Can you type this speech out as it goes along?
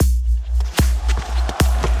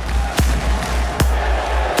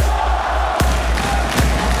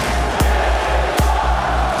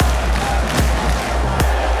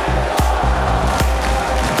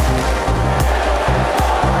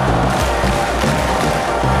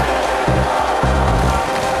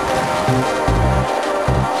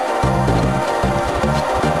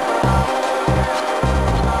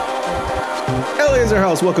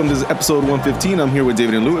Sports. Welcome to episode 115. I'm here with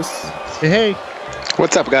David and Lewis. Hey.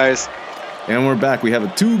 What's up, guys? And we're back. We have a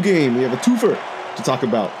twofer to talk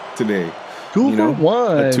about today. Two for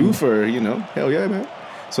one. A twofer, hell yeah, man.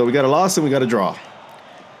 So we got a loss and we got a draw.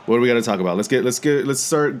 What do we got to talk about? Let's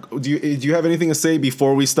start. Do you have anything to say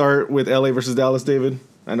before we start with LA versus Dallas, David?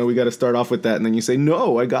 I know we got to start off with that, and then you say,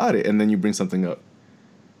 no, I got it, and then you bring something up.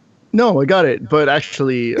 No, I got it, but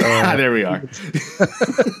actually... there we are.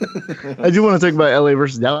 I do want to talk about LA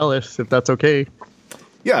versus Dallas, if that's okay.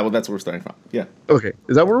 Yeah, well, that's where we're starting from. Yeah. Okay.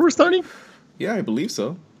 Is that where we're starting? Yeah, I believe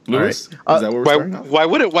so. Lewis, right. Is that where we're starting off? Why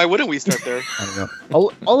wouldn't we start there? I don't know.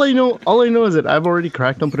 All I know is that I've already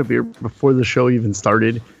cracked open a beer before the show even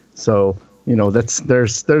started. So,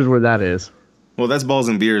 there's where that is. Well, that's Balls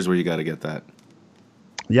and Beers where you got to get that.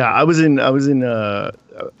 Yeah, I was in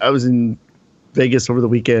Vegas over the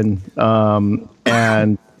weekend,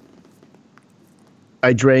 and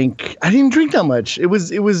I didn't drink that much. It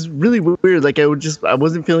was really weird. Like I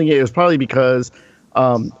wasn't feeling it. It was probably because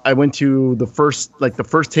I went to the first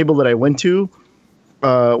table that I went to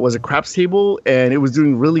was a craps table, and it was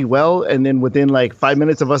doing really well. And then within like 5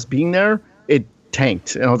 minutes of us being there, it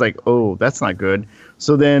tanked, and I was like, oh, that's not good.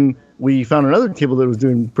 So then we found another table that was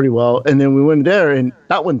doing pretty well, and then we went there, and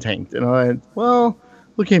that one tanked. And I went, well,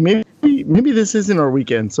 okay, maybe this isn't our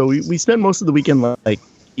weekend. So we spent most of the weekend like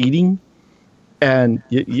eating, and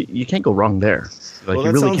you can't go wrong there. Like, well,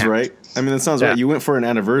 that really sounds can't. right. I mean, that sounds right. You went for an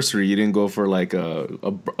anniversary. You didn't go for like a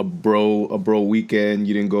bro weekend.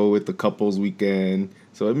 You didn't go with the couples weekend.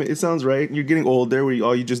 So it sounds right. You're getting old there, where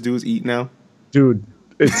all you just do is eat now. Dude,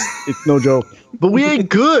 it's no joke. But we ate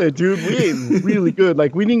good, dude. We ate really good.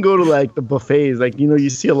 Like, we didn't go to like the buffets. Like, you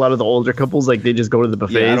see a lot of the older couples, like they just go to the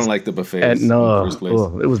buffets. Yeah, I don't like the buffets. And no,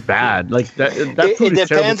 it was bad. Like that food is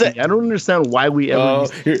terrible. I don't understand why we ever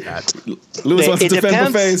used that. Lewis wants to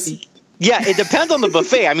defend buffets. Yeah, it depends on the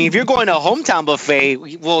buffet. I mean, if you're going to a hometown buffet,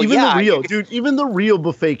 well, even the real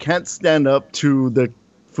buffet can't stand up to the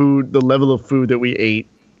level of food that we ate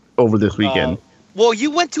over this weekend. Well,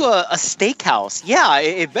 you went to a steakhouse. Yeah,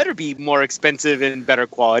 it better be more expensive and better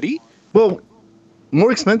quality. Well,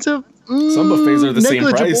 more expensive? Some buffets are the same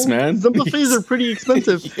price, man. Some buffets are pretty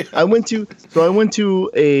expensive. Yeah. I went to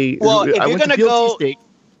a BLT steak.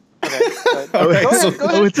 I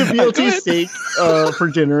went to BLT steak for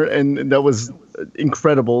dinner, and that was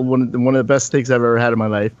incredible. One of the best steaks I've ever had in my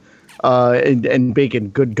life. And bacon.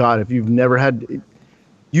 Good God, if you've never had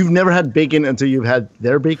bacon until you've had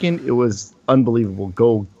their bacon, it was unbelievable.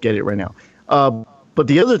 Go get it right now. But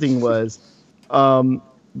the other thing was, the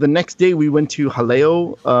next day we went to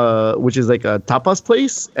Jaleo, which is like a tapas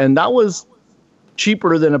place, and that was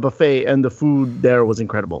cheaper than a buffet, and the food there was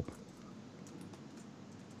incredible.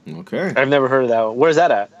 Okay. I've never heard of that one. Where's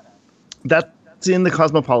that at? That's in the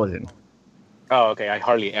Cosmopolitan. Oh, okay. I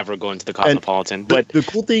hardly ever go into the Cosmopolitan. But the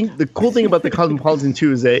cool thing about the Cosmopolitan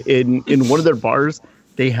too is that in one of their bars,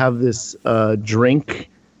 they have this drink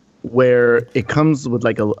where it comes with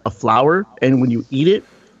like a flower, and when you eat it,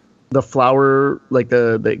 the flower, like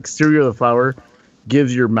the exterior of the flower,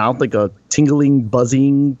 gives your mouth like a tingling,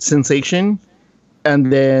 buzzing sensation,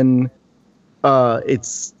 and then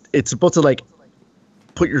it's supposed to like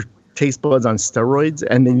put your taste buds on steroids,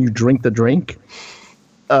 and then you drink the drink.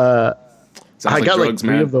 I got drugs, like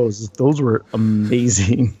 3 of those. Those were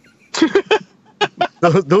amazing.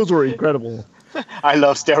 those were incredible. I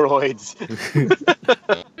love steroids.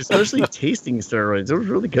 Especially tasting steroids. It was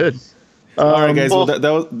really good. All right, guys. Well,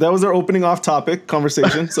 that was our opening off-topic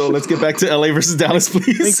conversation. So let's get back to LA versus Dallas,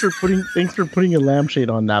 please. Thanks for putting a lampshade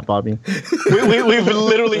on that, Bobby. We've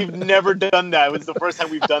literally never done that. It was the first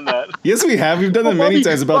time we've done that. Yes, we have. We've done that many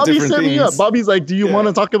times about Bobby different things. Bobby's like, "Do you want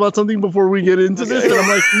to talk about something before we get into this?" And I'm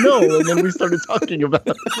like, "No." And then we started talking about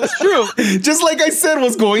it. That's true. Just like I said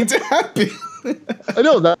was going to happen. I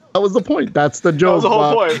know that was the point. That's the joke. That was the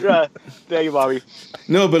whole point. Yeah. Thank you, Bobby.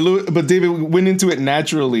 No, but David went into it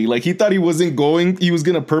naturally. Like, he thought he was going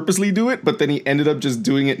to purposely do it, but then he ended up just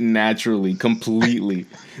doing it naturally, completely.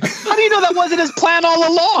 How do you know that wasn't his plan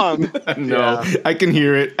all along? No, yeah. I can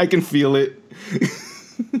hear it. I can feel it.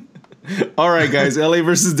 All right, guys. LA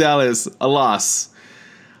versus Dallas. A loss.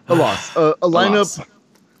 A lineup.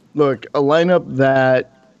 Look, a lineup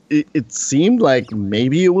that it seemed like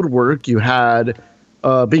maybe it would work. You had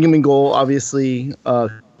Bingham in goal, obviously.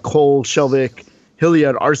 Cole, Shelvick,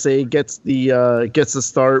 Hilliard, Arce gets the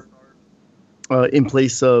start in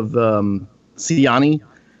place of Siani,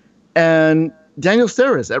 and Daniel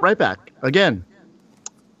Steres at right back again.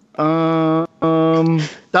 That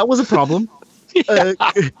was a problem. You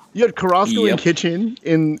had Carrasco Yep. and Kitchen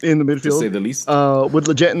in the midfield, To say the least. with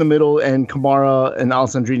Leggett in the middle and Kamara and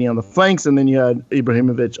Alessandrini on the flanks, and then you had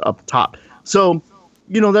Ibrahimovic up top. So,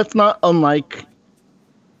 that's not unlike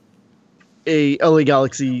a LA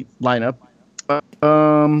Galaxy lineup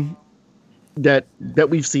that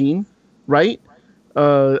we've seen, right?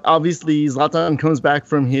 Obviously, Zlatan comes back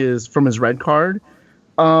from his red card.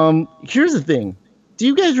 Here's the thing: do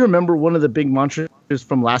you guys remember one of the big mantras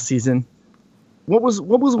from last season? What was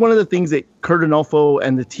one of the things that Kurt Anolfo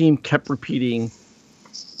and the team kept repeating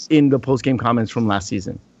in the post game comments from last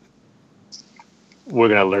season? We're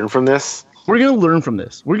gonna learn from this. We're gonna learn from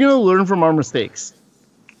this. We're gonna learn from our mistakes.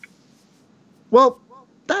 Well,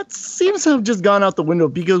 that seems to have just gone out the window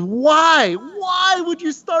because why? Why would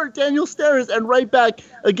you start Daniel Sturridge and right back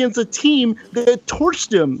against a team that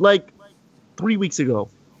torched him like 3 weeks ago?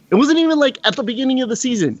 It wasn't even like at the beginning of the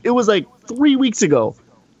season. It was like 3 weeks ago.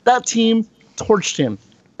 That team torched him,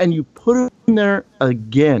 and you put him there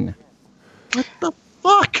again. What the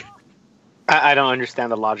fuck? I don't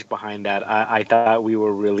understand the logic behind that. I thought we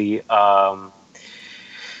were really.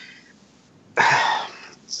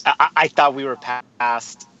 I thought we were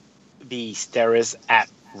past the Steris at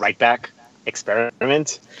right back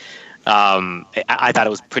experiment. I thought it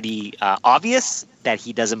was pretty obvious that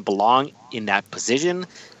he doesn't belong in that position.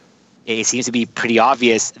 It seems to be pretty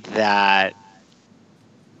obvious that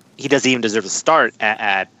he doesn't even deserve to start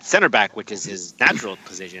at center back, which is his natural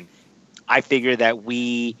position. I figure that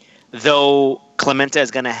though Clemente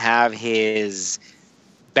is going to have his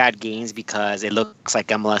bad games because it looks like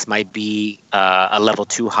MLS might be a level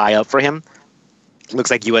too high up for him. Looks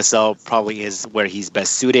like USL probably is where he's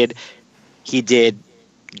best suited. He did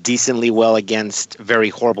decently well against very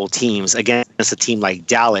horrible teams. Against a team like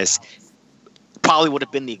Dallas, probably would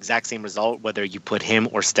have been the exact same result whether you put him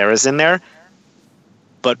or Steris in there.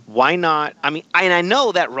 But why not? I mean, I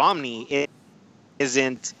know that Romney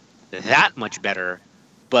isn't that much better,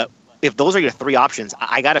 but if those are your three options,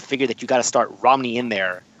 I got to figure that you got to start Romney in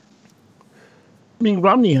there. I mean,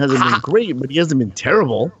 Romney hasn't been great, but he hasn't been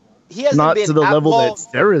terrible. He hasn't not been to the level that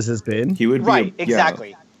Steris has been. He would be right.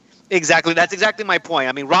 Exactly. Exactly. That's exactly my point.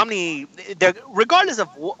 I mean, Romney, regardless of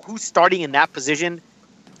who's starting in that position,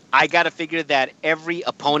 I got to figure that every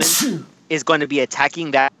opponent is going to be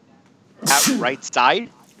attacking that right side.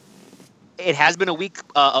 It has been a weak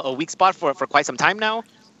spot for quite some time now.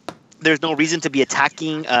 There's no reason to be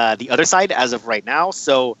attacking the other side as of right now.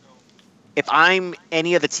 So if I'm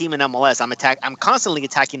any other team in MLS, I'm constantly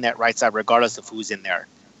attacking that right side regardless of who's in there.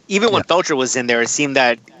 Even when Felcher was in there, it seemed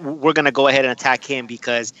that we're going to go ahead and attack him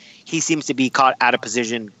because he seems to be caught out of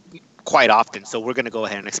position quite often. So we're going to go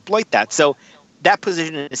ahead and exploit that. So that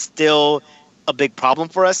position is still a big problem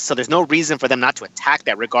for us. So there's no reason for them not to attack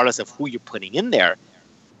that regardless of who you're putting in there.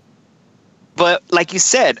 But like you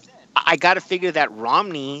said, I got to figure that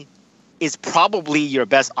Romney is probably your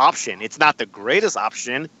best option. It's not the greatest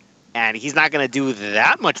option, and he's not going to do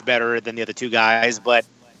that much better than the other two guys, but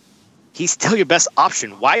he's still your best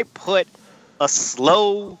option. Why put a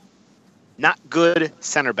slow, not good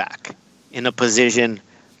center back in a position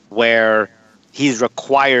where he's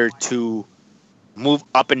required to move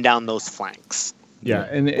up and down those flanks? Yeah,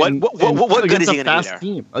 and what good is he going to do there?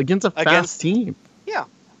 Team, against a fast team. Yeah,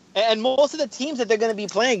 and most of the teams that they're going to be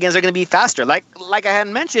playing against are going to be faster. Like I had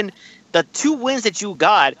mentioned, the two wins that you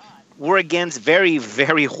got were against very,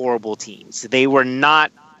 very horrible teams. They were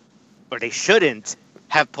not, or they shouldn't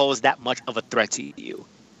have posed that much of a threat to you.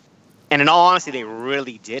 And in all honesty, they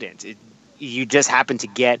really didn't. You just happened to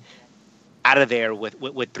get out of there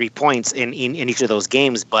with 3 points in each of those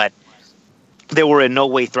games, but they were in no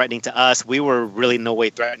way threatening to us. We were really no way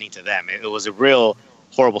threatening to them. It was a real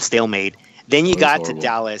horrible stalemate. Then you got to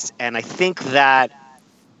Dallas, and I think that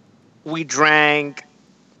we drank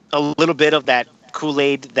a little bit of that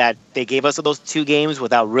Kool-Aid that they gave us of those two games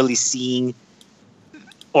without really seeing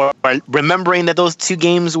or remembering that those two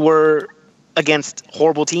games were against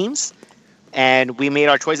horrible teams. And we made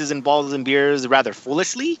our choices in balls and beers rather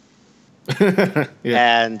foolishly. Yeah.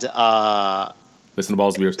 And listen to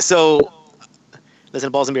balls and beers. So listen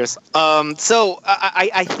to balls and beers. So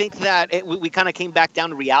I think that we kind of came back down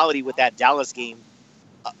to reality with that Dallas game.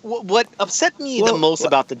 What upset me the most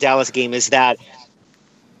about the Dallas game is that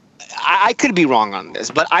I could be wrong on this,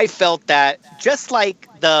 but I felt that just like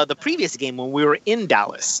the previous game when we were in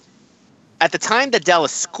Dallas, at the time that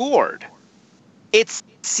Dallas scored, it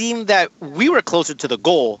seemed that we were closer to the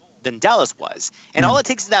goal than Dallas was. And all it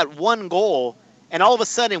takes is that one goal, and all of a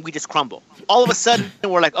sudden we just crumble. All of a sudden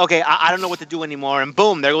we're like, okay, I don't know what to do anymore, and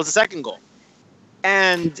boom, there goes the second goal.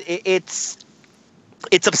 And it's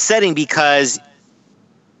upsetting because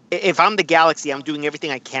if I'm the Galaxy, I'm doing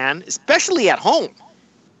everything I can, especially at home,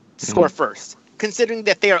 to score first. Considering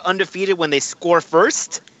that they are undefeated when they score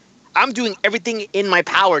first, I'm doing everything in my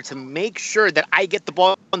power to make sure that I get the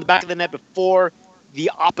ball on the back of the net before the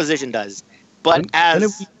opposition does. But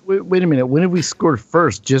wait a minute, when have we scored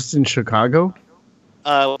first? Just in Chicago?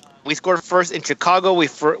 We scored first in Chicago. We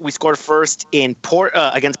scored first in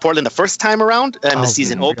against Portland the first time around in the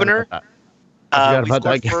season opener. We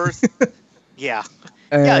scored first. Yeah.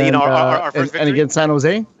 And, our first victory. And against San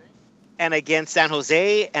Jose? And against San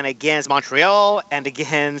Jose, and against Montreal, and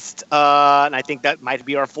against, and I think that might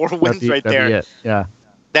be our 4 wins right there. Yeah.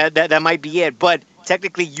 That might be it. But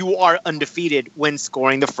technically, you are undefeated when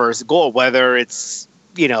scoring the first goal, whether it's,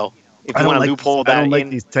 if you want to loophole that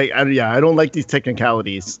in. I don't like these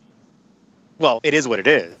technicalities. Well, it is what it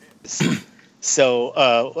is.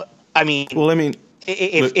 So,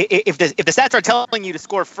 if the stats are telling you to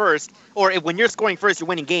score first, or when you're scoring first, you're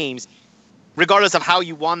winning games, regardless of how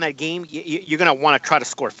you won that game, you're going to want to try to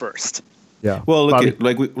score first. Yeah. Well,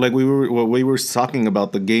 look, we were talking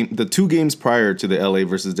about the 2 games prior to the LA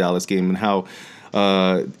versus Dallas game, and how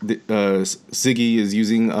Siggy is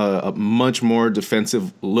using a much more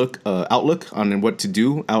defensive outlook on what to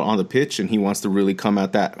do out on the pitch, and he wants to really come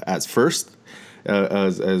at that as first,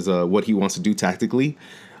 as what he wants to do tactically.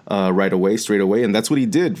 Straight away. And that's what he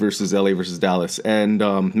did versus LA versus Dallas. And,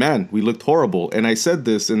 man, we looked horrible. And I said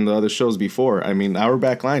this in the other shows before. I mean, our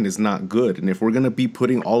back line is not good. And if we're going to be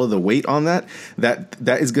putting all of the weight on that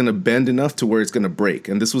is going to bend enough to where it's going to break.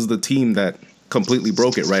 And this was the team that completely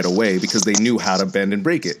broke it right away because they knew how to bend and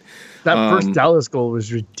break it. That first Dallas goal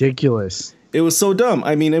was ridiculous. It was so dumb.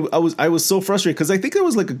 I mean, I was so frustrated because I think it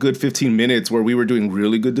was like a good 15 minutes where we were doing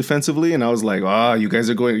really good defensively, and I was like, you guys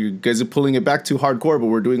are pulling it back too hardcore, but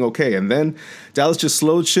we're doing okay. And then Dallas just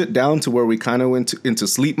slowed shit down to where we kind of went into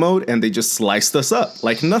sleep mode, and they just sliced us up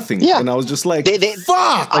like nothing. Yeah. And I was just like,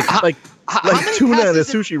 fuck! Like tuna at a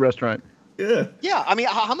sushi restaurant. Yeah. Yeah. I mean,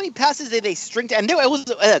 how many passes did they string? And it was.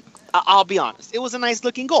 I'll be honest. It was a nice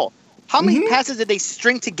looking goal. How many passes did they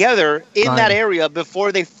string together in that area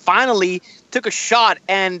before they finally took a shot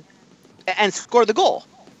and scored the goal?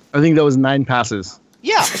 I think that was 9 passes.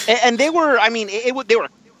 Yeah, and they were. I mean, they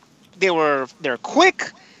were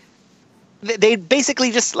quick. They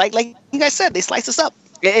basically just like you guys said, they sliced us up.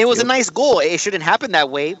 It was a nice goal. It shouldn't happen that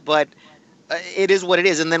way, but it is what it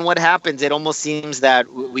is. And then what happens? It almost seems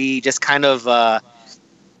that we just kind of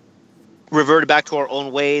reverted back to our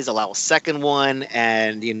own ways, allow a second one,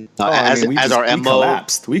 and as our MO.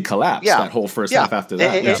 We collapsed that whole first half after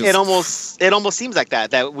that. It almost seems like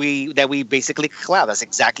that we basically collapsed. That's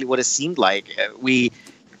exactly what it seemed like. We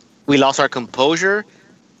lost our composure.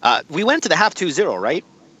 We went to the half 2-0, right?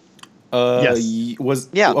 Yes.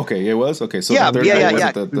 Okay, it was okay. So the we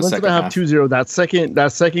went to the half 2-0.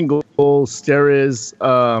 That second goal, Steres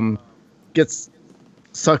gets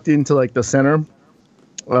sucked into like the center.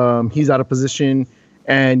 He's out of position,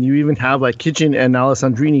 and you even have like Kitchen and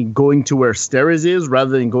Alessandrini going to where Steres is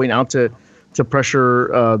rather than going out to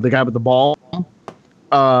pressure the guy with the ball.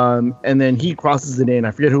 And then he crosses it in.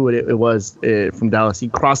 I forget who it was from Dallas. He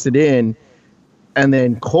crossed it in, and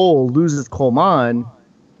then Cole loses Coleman,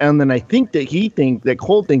 and then I think that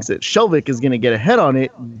Cole thinks that Shelvik is going to get ahead on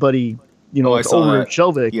it, but it's over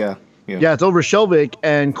Shelvik. Yeah, it's over Shelvik,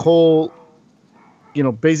 and Cole,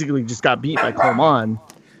 basically just got beat by Coleman.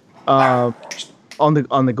 On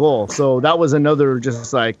the goal. So that was another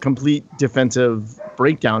just like complete defensive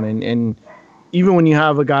breakdown. And even when you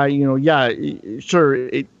have a guy, you're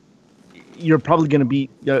probably going to beat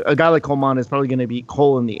a guy like Coleman is probably going to beat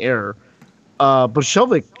Cole in the air. But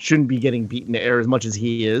Shelvik shouldn't be getting beat in the air as much as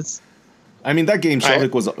he is. I mean, that game,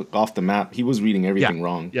 Shelvik was off the map. He was reading everything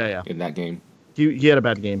wrong. Yeah. In that game, he had a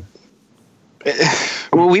bad game.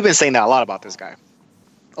 Well, we've been saying that a lot about this guy.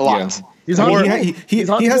 A lot. Yeah. He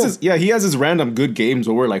has his random good games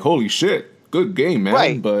where we're like, holy shit, good game, man.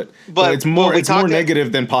 Right. But it's more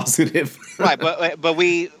negative than positive. Right, but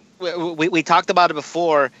we talked about it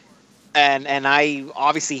before, and I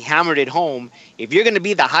obviously hammered it home. If you're going to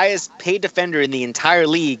be the highest paid defender in the entire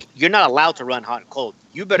league, you're not allowed to run hot and cold.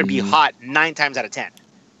 You better be hot 9 times out of 10.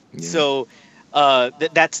 Yeah. So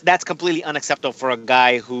that's completely unacceptable for a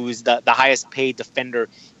guy who's the highest paid defender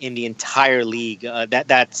in the entire league.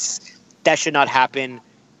 That should not happen.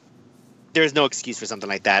 There's no excuse for something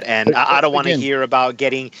like that. And I don't want to hear about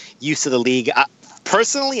getting used to the league.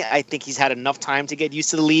 Personally, I think he's had enough time to get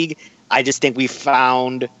used to the league. I just think we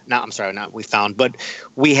have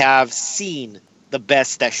seen the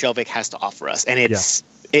best that Shelvik has to offer us. And it's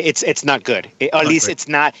not good. At least it's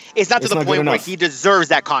not to the point where he deserves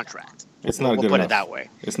that contract. It's not good enough. Put it that way.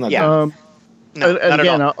 It's not good enough. No, and not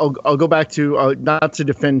again, at all. I'll go back to not to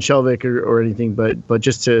defend Shelvick or anything, but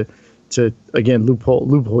just to again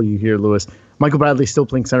loophole you here, Lewis. Michael Bradley's still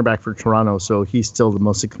playing center back for Toronto, so he's still the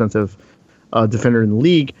most expensive defender in the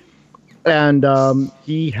league. And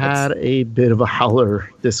he had a bit of a howler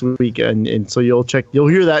this week, and so you'll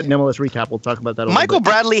hear that in MLS recap. We'll talk about that. Michael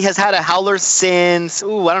Bradley has had a howler since I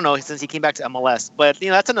don't know, since he came back to MLS, but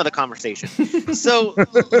that's another conversation. So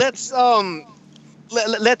let's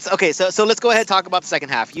okay. So let's go ahead and talk about the second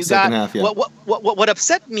half. Second half, yeah. What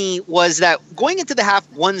upset me was that going into the half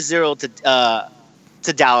 1-0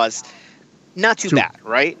 to Dallas. Not too bad,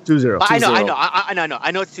 right? 2-0. I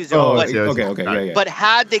know it's 2-0. Oh, but, okay, yeah. But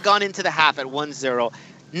had they gone into the half at 1-0,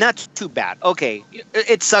 not too bad. Okay,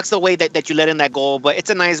 it sucks the way that you let in that goal, but it's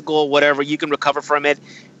a nice goal, whatever. You can recover from it.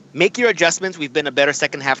 Make your adjustments. We've been a better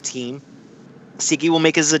second half team. Sigi will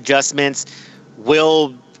make his adjustments.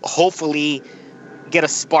 We'll hopefully get a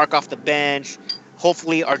spark off the bench.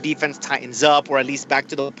 Hopefully our defense tightens up, or at least back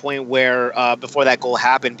to the point where before that goal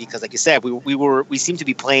happened, because like you said, we seem to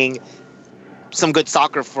be playing some good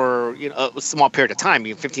soccer for a small period of time,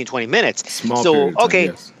 15, 20 minutes. Okay.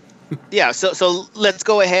 Yes. Yeah, so let's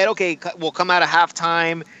go ahead. Okay, we'll come out of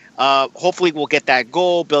halftime. Hopefully we'll get that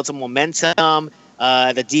goal, build some momentum.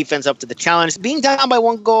 The defense up to the challenge. Being down by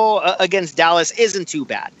 1 goal against Dallas isn't too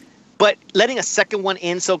bad. But letting a second one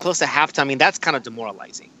in so close to halftime, that's kind of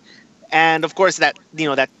demoralizing. And of course that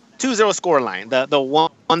 2-0 scoreline, the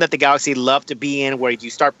one that the Galaxy love to be in, where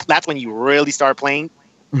that's when you really start playing.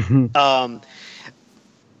 Mm-hmm.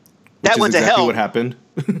 That went to hell. What happened?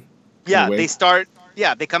 Yeah,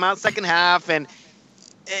 they come out second half, and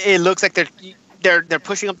it looks like they're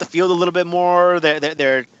pushing up the field a little bit more.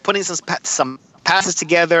 They're putting some passes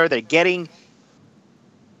together. They're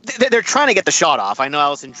trying to get the shot off. I know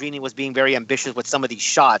Alessandrini was being very ambitious with some of these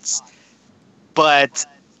shots, but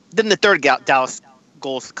then the third Dallas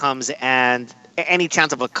goal comes, and any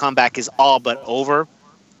chance of a comeback is all but over.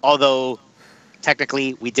 Although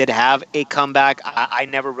technically we did have a comeback, I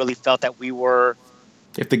never really felt that we were.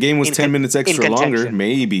 If the game was 10 minutes extra longer,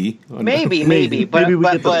 maybe. Maybe. Maybe we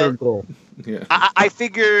get the third goal. Yeah. I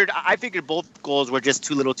figured both goals were just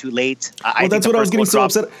too little, too late. That's what I was getting so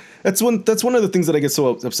upset. That's one of the things that I get so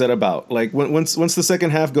upset about. Like once the second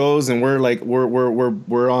half goes and we're definitely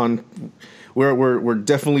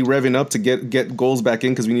revving up to get goals back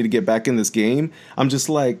in because we need to get back in this game. I'm just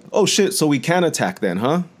like, oh shit, so we can attack then,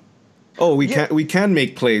 huh? Oh, we can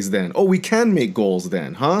make plays then. Oh, we can make goals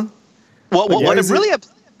then, huh? Well,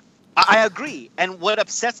 I agree. And what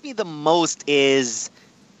upsets me the most is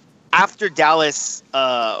after Dallas,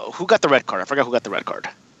 who got the red card? I forgot who got the red card.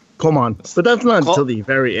 Coman. But that's not until the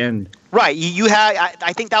very end. Right. You had,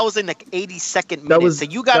 I think that was in the 82nd minute. So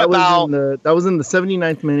you got that was in the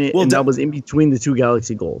 79th minute, and that was in between the two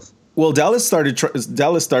Galaxy goals. Well, Dallas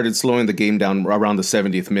started slowing the game down around the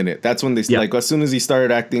 70th minute. That's when they like as soon as he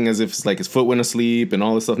started acting as if his foot went asleep and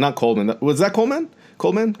all this stuff. Not Coleman. Was that Coleman?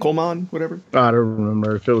 Coleman, whatever. I don't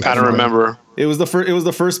remember. I don't remember. It was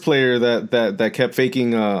the first player that kept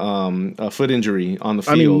faking a foot injury on the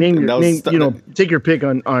field. I mean, take your pick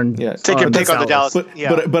on take your pick on the Dallas.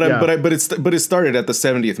 But it started at the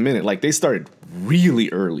 70th minute. Like they started really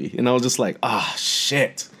early, and I was just like,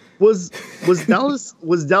 shit. Was Dallas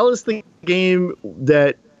the game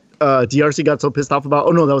that DRC got so pissed off about?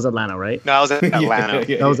 Oh no, that was Atlanta, right? No, that was Atlanta.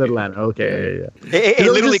 That was Atlanta. Okay, yeah.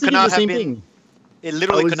 It literally could not have been. Thing. It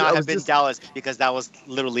literally could not have been Dallas because that was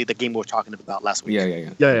literally the game we were talking about last week. Yeah,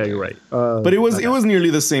 you're right. But it was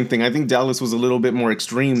nearly the same thing. I think Dallas was a little bit more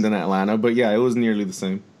extreme than Atlanta, but yeah, it was nearly the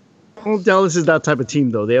same. Well, Dallas is that type of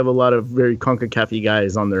team though. They have a lot of very CONCACAF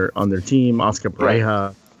guys on their team. Oscar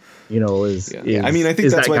Pareja. Is I mean, I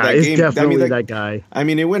think that's why guy. that game. Definitely that guy. I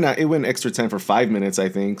mean, it went extra time for 5 minutes. I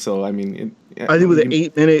think so. I mean, I think it was an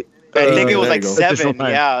 8 minute. I think it was like 7.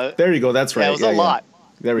 Yeah, there you go. That's right. It was a lot.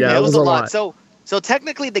 There we go. It was a lot. So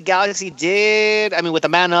technically, the Galaxy did. I mean, with the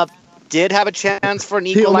man up, did have a chance for an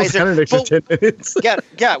equalizer. He almost had an extra 10 minutes.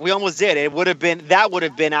 yeah, we almost did. That would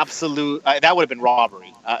have been absolute. That would have been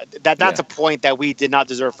robbery. That's a point that we did not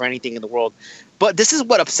deserve for anything in the world. But this is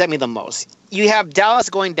what upset me the most. You have Dallas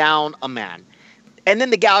going down a man, and then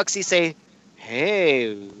the Galaxy say,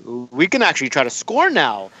 "Hey, we can actually try to score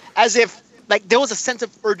now," as if like there was a sense of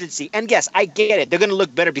urgency. And yes, I get it. They're going to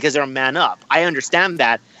look better because they're a man up. I understand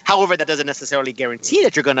that. However, that doesn't necessarily guarantee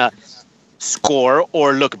that you're going to score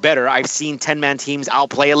or look better. I've seen 10-man teams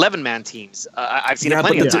outplay 11-man teams. I've seen it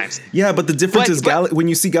plenty of times. Yeah, but the difference is when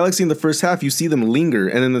you see Galaxy in the first half, you see them linger,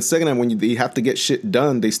 and in the second half, when they have to get shit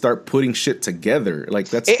done, they start putting shit together. Like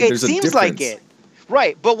there's a difference. It seems like it,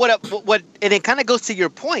 right? But what and it kind of goes to your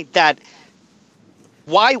point that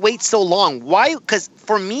Why wait so long? Why? Because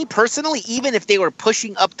for me personally, even if they were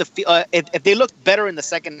pushing up if they looked better in the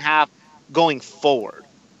second half going forward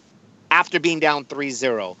after being down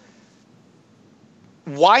 3-0,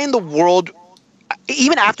 why in the world,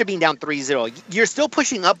 even after being down 3-0, you're still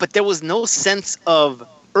pushing up, but there was no sense of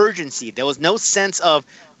urgency. There was no sense of,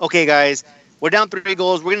 okay, guys, we're down 3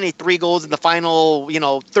 goals. We're going to need 3 goals in the final,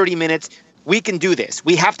 30 minutes. We can do this.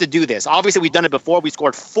 We have to do this. Obviously, we've done it before. We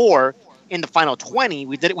scored 4 in the final 20.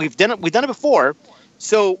 We've done it before.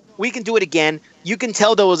 So we can do it again. You can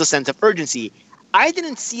tell there was a sense of urgency. I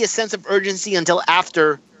didn't see a sense of urgency until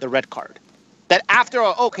after the red card. That after,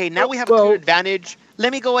 okay, now we have a clear advantage.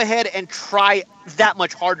 Let me go ahead and try that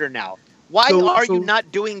much harder now. Why are you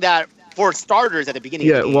not doing that for starters at the beginning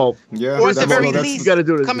of the game? Or at the very least, you got to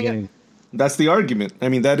do it at the beginning. That's the argument. I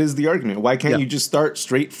mean, that is the argument. Why can't you just start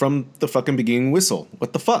straight from the fucking beginning whistle?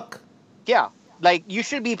 What the fuck? Yeah. Like, you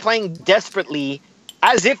should be playing desperately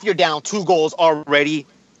as if you're down 2 goals already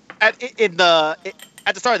at the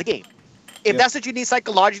start of the game. If that's what you need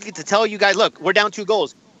psychologically to tell you guys, look, we're down 2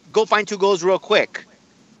 goals. Go find 2 goals real quick.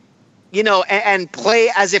 And play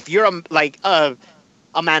as if you're a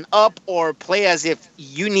man up, or play as if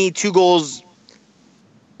you need 2 goals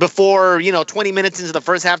before 20 minutes into the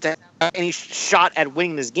first half to have any shot at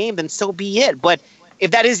winning this game, then so be it. But if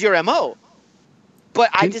that is your MO, but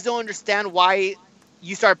I just don't understand why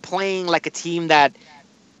you start playing like a team that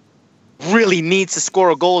really needs to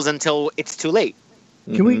score goals until it's too late.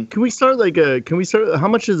 Can we start how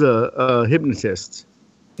much is a hypnotist?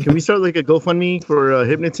 Can we start like a GoFundMe for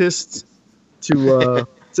hypnotists to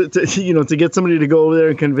get somebody to go over there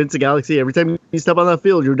and convince the Galaxy every time you step on that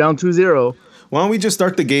field you're down 2-0? Why don't we just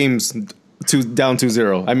start the games down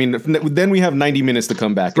 2-0? I mean, then we have 90 minutes to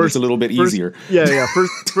come back. It's a little bit easier. Yeah.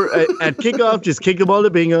 First at kickoff, just kick the ball to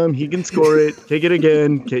Bingham. He can score it. Kick it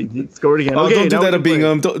again. Score it again. Oh, don't do that to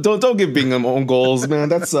Bingham. Don't give Bingham own goals, man.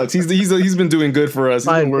 That sucks. He's been doing good for us.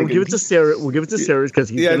 Fine, we'll give it to Sarah. We'll give it to Sarah because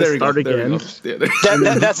he's going to start again.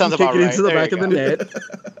 That sounds about right. Kick it into the back of the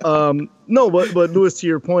net. No, but Lewis, to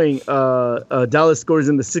your point, Dallas scores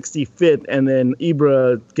in the 65th, and then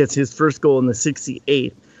Ibra gets his first goal in the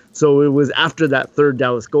 68th. So it was after that third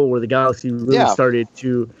Dallas goal where the Galaxy really started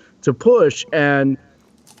to push. And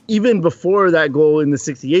even before that goal in the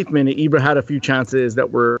 68th minute, Ibra had a few chances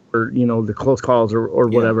that were the close calls or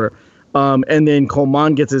whatever. And then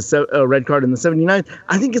Coleman gets his red card in the 79th.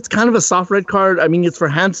 I think it's kind of a soft red card. I mean, it's for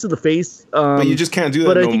hands to the face. But you just can't do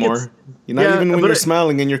that no more. You're not even when you're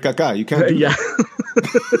smiling and you're caca. You can't do that.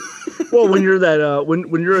 Well, when you're that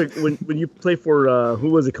when you play for who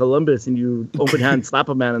was it, Columbus, and you open hand slap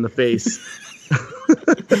a man in the face.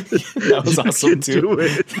 That was awesome too.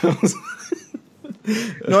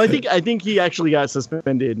 No, I think he actually got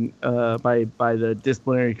suspended by the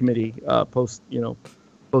disciplinary committee post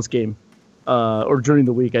game or during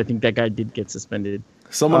the week. I think that guy did get suspended.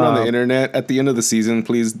 Someone on the internet at the end of the season,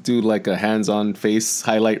 please do like a hands-on face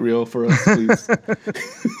highlight reel for us, please.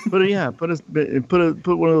 Put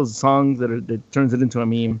one of those songs that turns it into a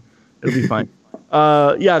meme. It'll be fine.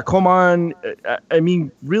 Coleman. I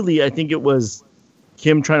mean, really, I think it was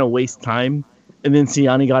him trying to waste time, and then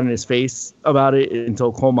Siani got in his face about it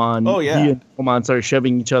until Coleman. He and Coleman started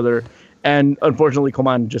shoving each other, and unfortunately,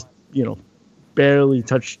 Coleman just barely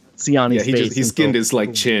touched Siani's face. He skinned his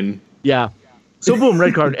chin. Yeah. So boom,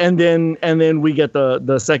 red card, and then we get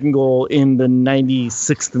the second goal in the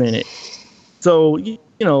 96th minute. So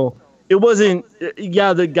it wasn't.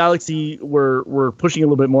 Yeah, the Galaxy were pushing a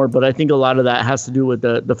little bit more, but I think a lot of that has to do with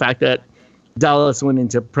the fact that Dallas went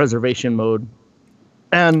into preservation mode.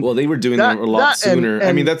 And they were doing that a lot sooner. And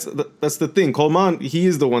I mean, that's the thing. Coleman, he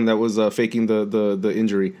is the one that was faking the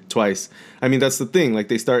injury twice. I mean, that's the thing. Like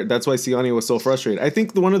that's why Siani was so frustrated. I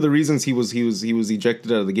think one of the reasons he was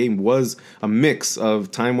ejected out of the game was a mix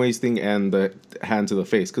of time wasting and the hand to the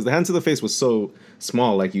face, because the hand to the face was so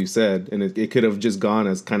small, like you said, and it could have just gone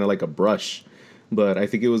as kind of like a brush. But I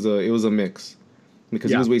think it was a mix.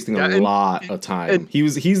 Because he was wasting a lot of time.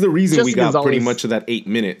 He's the reason we got pretty much to that 8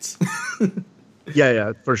 minutes.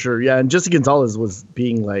 Yeah, for sure. Yeah, and Jesse Gonzalez was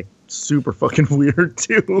being super fucking weird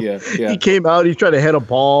too. Yeah. He came out, he tried to hit a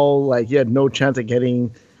ball, he had no chance of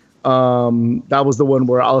getting. That was the one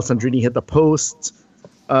where Alessandrini hit the post,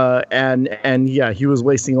 and he was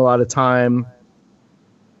wasting a lot of time.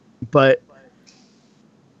 But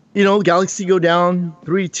Galaxy go down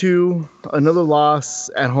 3-2, another loss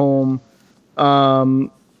at home.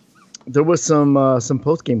 There was some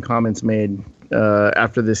post game comments made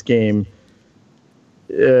after this game.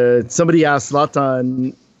 Somebody asked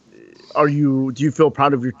Zlatan, do you feel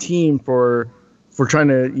proud of your team for trying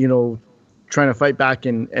to trying to fight back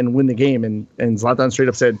and win the game. And Zlatan straight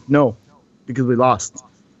up said, no, because we lost.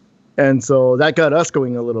 And so that got us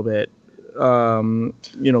going a little bit,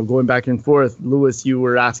 going back and forth. Lewis, you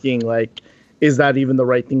were asking, like, is that even the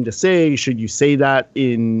right thing to say? Should you say that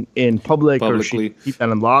in public, or should you keep that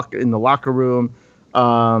in the locker room?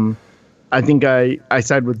 I think I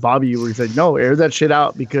side with Bobby, where he said, no, air that shit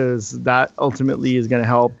out, because that ultimately is going to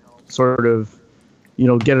help sort of,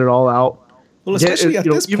 get it all out. Well, especially at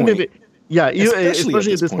this point.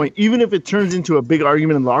 Especially at this point, even if it turns into a big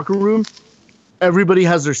argument in the locker room, everybody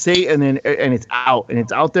has their say, and it's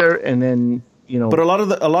out there, and then But a lot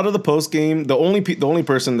of the post game, the only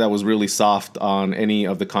person that was really soft on any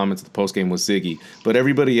of the comments of the post game was Ziggy. But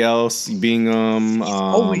everybody else, Bingham,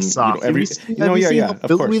 always soft. Of course,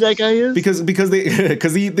 that guy is, because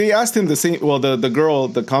they asked him the same. Well, the girl,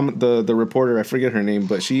 the reporter, I forget her name,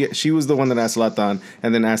 but she was the one that asked Zlatan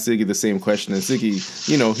and then asked Ziggy the same question. And Ziggy,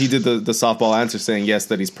 he did the softball answer saying yes,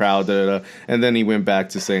 that he's proud, and then he went back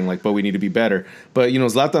to saying like, but we need to be better. But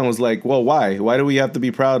Zlatan was like, well, why? Why do we have to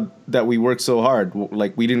be proud that we worked so hard?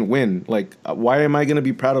 Like, we didn't win. Like, why am I going to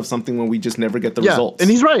be proud of something when we just never get the results? And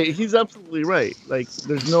he's right. He's absolutely right. Like,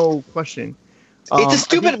 there's no question. It's a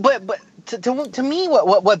stupid, but to me,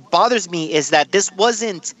 what bothers me is that this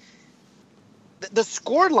wasn't the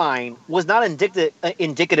score line was not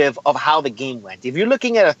indicative of how the game went. If you're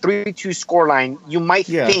looking at a 3-2 score line, you might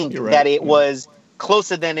think that it was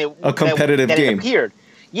closer than a competitive game. It appeared.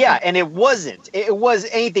 Yeah, and it wasn't. It was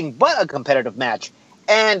anything but a competitive match.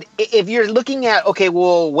 And if you're looking at, okay,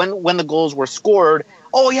 well, when the goals were scored,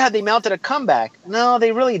 oh, yeah, they mounted a comeback. No,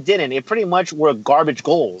 they really didn't. It pretty much were garbage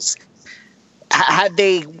goals. Had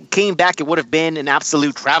they came back, it would have been an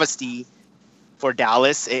absolute travesty for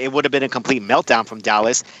Dallas. It would have been a complete meltdown from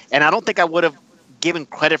Dallas. And I don't think I would have given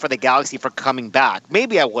credit for the Galaxy for coming back.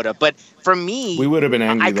 Maybe I would have. But for me... We would have been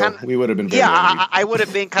angry, though. We would have been very angry. I would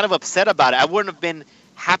have been kind of upset about it. I wouldn't have been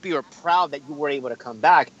happy or proud that you were able to come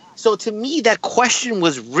back. So to me, that question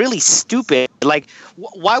was really stupid. Like,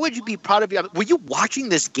 why would you be proud of you? Were you watching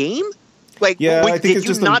this game? Like, I think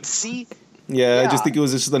did you not see? Yeah, I just think it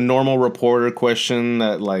was just a normal reporter question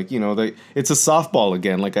that, like, it's a softball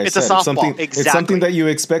again. Like I said, it's a softball. Exactly. It's something that you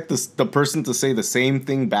expect the person to say the same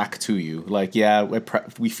thing back to you. Like,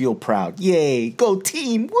 we feel proud. Yay, go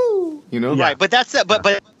team, woo! Right, but that's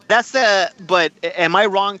the. But am I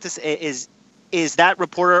wrong to say is that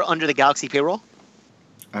reporter under the Galaxy payroll?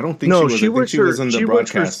 I don't think she was. She works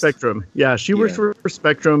for Spectrum. Yeah, she works for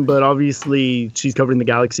Spectrum, but obviously she's covering the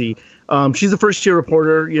Galaxy. She's a first-year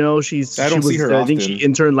reporter. I don't see her often. I think she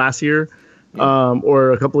interned last year,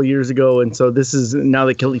 or a couple of years ago, and so this is now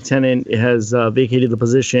that Kelly Tennant has vacated the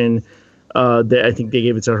position. I think they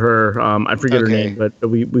gave it to her. I forget her name, but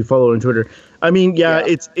we follow her on Twitter. I mean,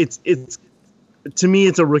 it's to me,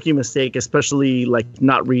 it's a rookie mistake, especially like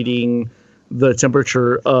not reading the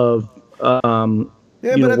temperature of.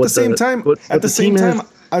 But at the same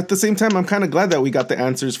time, I'm kind of glad that we got the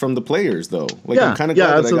answers from the players, though. Like, I'm kind of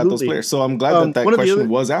glad that I got those players. So I'm glad that question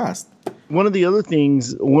was asked. One of the other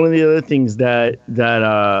things that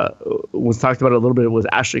was talked about a little bit was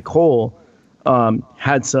Ashley Cole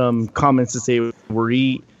had some comments to say where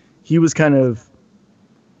he was kind of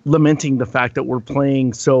lamenting the fact that we're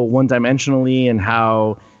playing so one-dimensionally and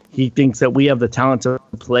how he thinks that we have the talent to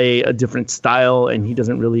play a different style, and he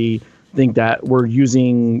doesn't really think that we're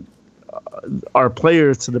using our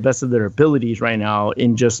players to the best of their abilities right now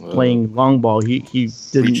in just playing long ball. He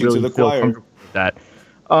didn't really feel comfortable with that.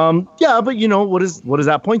 But what does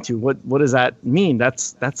that point to? What does that mean?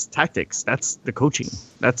 That's tactics. That's the coaching.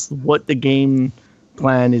 That's what the game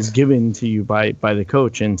plan is given to you by the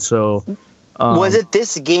coach. And so, was it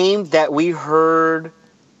this game that we heard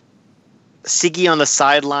Siggy on the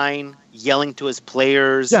sideline yelling to his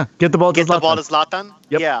players? Yeah, get the ball to Zlatan.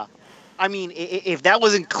 Yep. Yeah. I mean, if that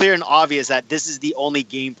wasn't clear and obvious that this is the only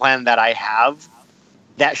game plan that I have,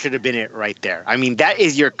 that should have been it right there. I mean, that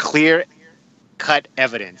is your clear-cut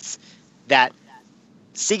evidence that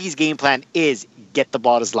Siggy's game plan is get the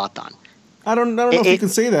ball to Zlatan. I don't know if you can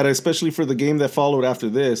say that, especially for the game that followed after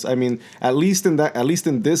this. I mean, at least in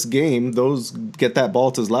this game, those get that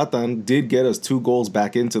ball to Zlatan did get us 2 goals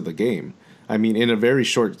back into the game. I mean, in a very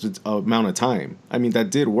short amount of time. I mean,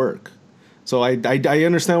 that did work. So I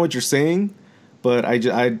understand what you're saying, but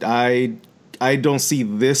I don't see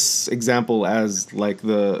this example as like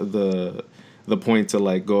the point to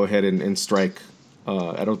like go ahead and strike.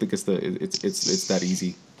 I don't think it's that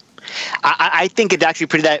easy. I think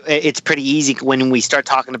it's pretty easy when we start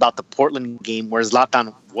talking about the Portland game where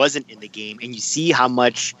Zlatan wasn't in the game, and you see how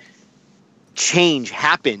much change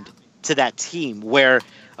happened to that team. Where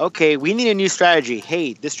okay, we need a new strategy.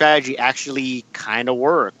 Hey, this strategy actually kind of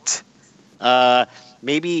worked.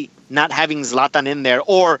 Maybe not having Zlatan in there,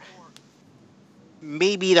 or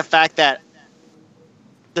maybe the fact that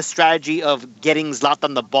the strategy of getting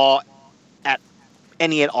Zlatan the ball at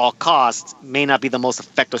any at all costs may not be the most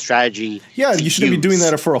effective strategy. Yeah, to you shouldn't be doing use.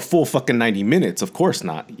 that for a full fucking 90 minutes. Of course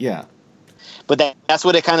not. Yeah. But that's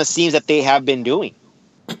what it kind of seems that they have been doing.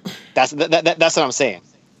 That's what I'm saying.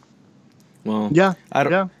 Well, Yeah, I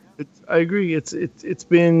don't. yeah. I agree. It's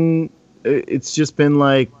just been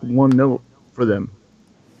like one note for them,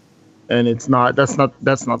 and it's not. That's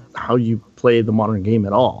not how you play the modern game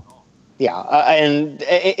at all. Yeah, and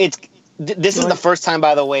this is the first time,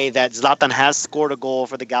 by the way, that Zlatan has scored a goal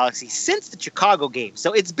for the Galaxy since the Chicago game.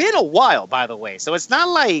 So it's been a while, by the way. So it's not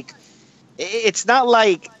like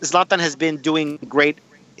Zlatan has been doing great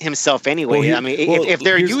himself anyway. Well, I mean, if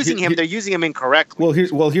they're using him, they're using him incorrectly.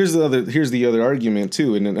 Well, here's the other argument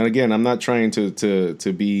too, and again, I'm not trying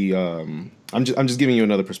to be. I'm just giving you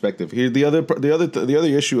another perspective. Here, the other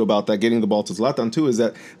issue about that getting the ball to Zlatan too is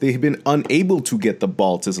that they've been unable to get the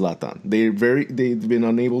ball to Zlatan. They've been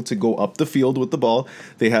unable to go up the field with the ball.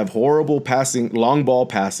 They have horrible long ball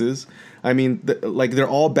passes. I mean, they're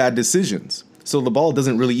all bad decisions. So the ball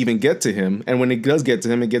doesn't really even get to him, and when it does get to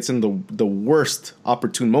him, it gets in the worst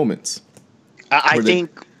opportune moments. I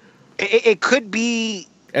think it could be.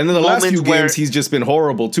 And then the last few games, he's just been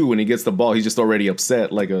horrible too. When he gets the ball, he's just already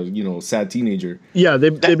upset, like a sad teenager. Yeah,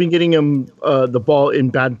 they've been getting him the ball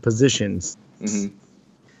in bad positions. Mm-hmm.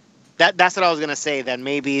 That's what I was gonna say. That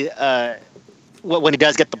maybe when he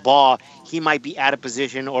does get the ball, he might be out of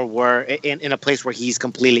position or in a place where he's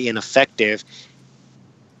completely ineffective.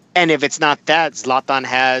 And if it's not that, Zlatan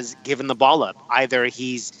has given the ball up. Either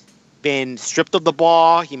he's been stripped of the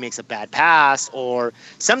ball, he makes a bad pass, or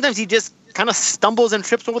sometimes he just kind of stumbles and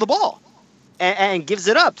trips over the ball and gives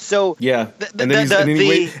it up. So yeah, and then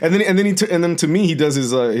to me he does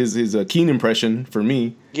his Keen impression for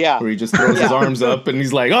me. Yeah, where he just throws his arms up and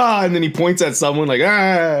he's like and then he points at someone like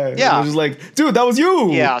Yeah, and I'm just like, dude, that was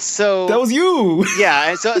you. Yeah, so that was you.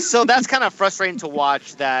 Yeah, and so that's kind of frustrating to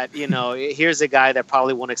watch. That here's a guy that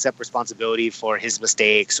probably won't accept responsibility for his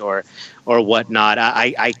mistakes or whatnot.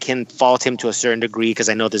 I can fault him to a certain degree because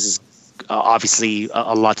I know this is obviously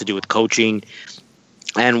a lot to do with coaching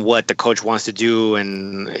and what the coach wants to do,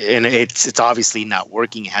 and it's obviously not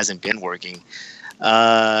working. It hasn't been working.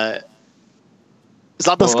 Zlatan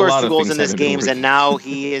scores 2 goals in this games, and now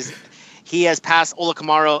he has passed Ola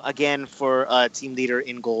Kamara again for team leader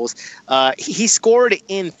in goals. He scored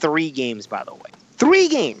in 3 games, by the way. 3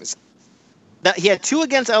 games. He had 2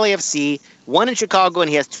 against LAFC, 1 in Chicago, and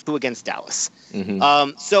he has 2 against Dallas.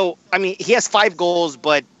 Mm-hmm. So I mean, he has 5 goals,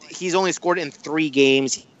 but he's only scored in 3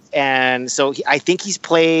 games, and so I think he's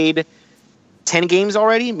played 10 games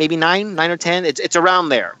already, maybe 9 or 10. It's around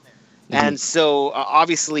there. Mm-hmm. And so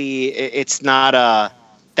obviously it's not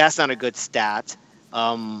that's not a good stat.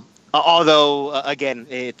 Although again,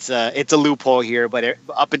 it's a loophole here. But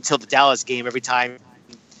up until the Dallas game, every time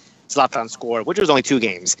Zlatan scored, which was only 2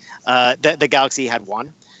 games, the Galaxy had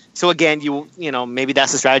 1. So again, you know maybe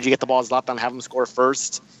that's the strategy: get the ball to Zlatan, have him score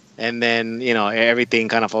first, and then everything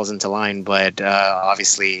kind of falls into line. But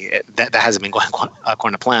obviously that hasn't been going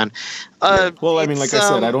according to plan. Well, I mean, like I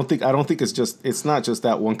said, I don't think it's not just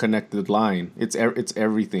that one connected line. It's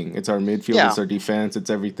everything. It's our midfield, it's our defense, it's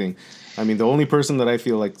everything. I mean, the only person that I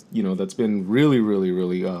feel like that's been really, really,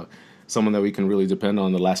 really someone that we can really depend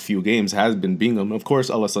on the last few games has been Bingham. Of course,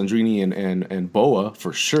 Alessandrini and Boa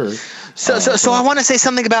for sure. So I want to say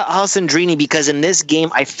something about Alessandrini because in this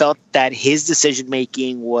game I felt that his decision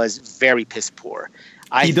making was very piss poor.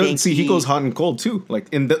 He goes hot and cold too, like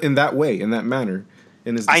in that way, in that manner.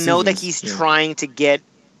 I know that he's trying to get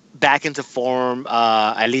back into form,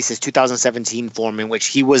 at least his 2017 form, in which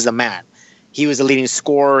he was the man. He was the leading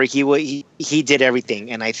scorer. He did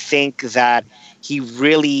everything, and I think that he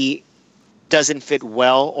really doesn't fit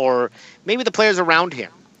well, or maybe the players around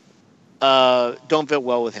him don't fit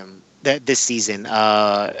well with him this season.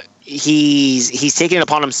 He's taken it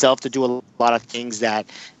upon himself to do a lot of things that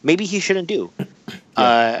maybe he shouldn't do.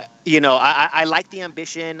 I like the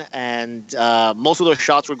ambition, and most of those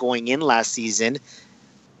shots were going in last season.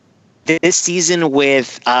 This season,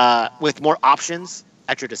 with more options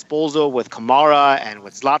at your disposal, with Kamara and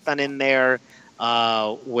with Zlatan in there,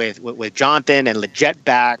 with Jonathan and Lletget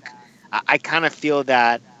back, I kind of feel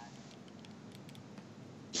that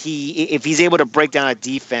if he's able to break down a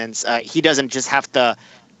defense, he doesn't just have to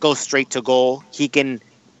go straight to goal. He can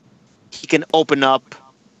open up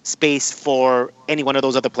space for any one of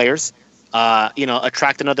those other players.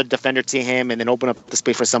 Attract another defender to him, and then open up the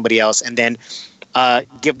space for somebody else, and then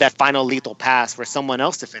give that final lethal pass for someone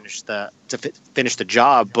else to finish the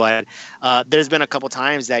job. But there's been a couple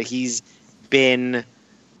times that he's been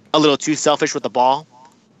a little too selfish with the ball,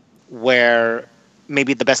 where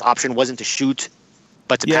maybe the best option wasn't to shoot,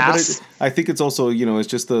 but to pass. But I think it's also, it's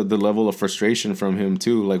just the level of frustration from him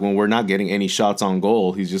too. Like when we're not getting any shots on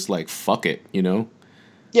goal, he's just like, fuck it,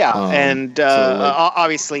 Yeah,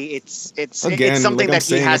 obviously it's something that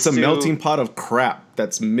he has to. It's a melting pot of crap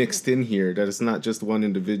that's mixed in here. That it's not just one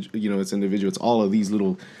individual. It's individual. It's all of these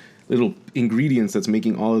little ingredients that's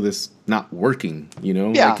making all of this not working.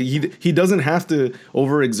 Yeah. Like he doesn't have to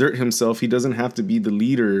overexert himself. He doesn't have to be the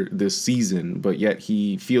leader this season, but yet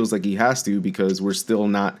he feels like he has to because we're still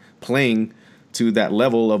not playing to that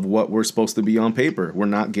level of what we're supposed to be on paper. We're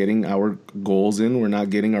not getting our goals in. We're not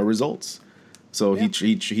getting our results. So he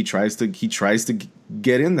tries to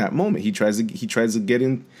get in that moment. He tries to get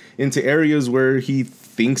into areas where he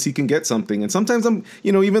thinks he can get something. And sometimes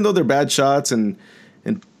even though they're bad shots and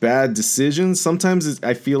bad decisions, sometimes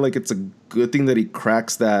I feel like it's a good thing that he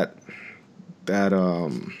cracks that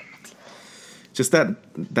just that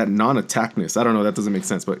non-attackness. I don't know, that doesn't make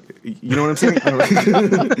sense, but you know what I'm saying?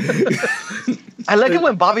 I like it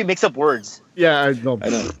when Bobby makes up words. Yeah, I know.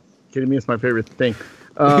 Kidding me, it's my favorite thing.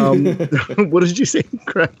 What did you say?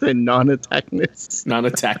 Crack the non-attackness.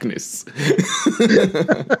 Non-attackness.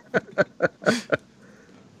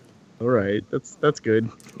 All right, that's good.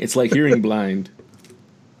 It's like hearing blind.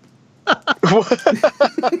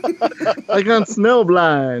 I got smell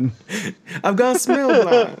blind. I've got smell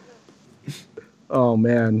blind. Oh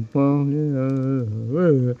man. Well,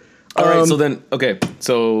 yeah. All right.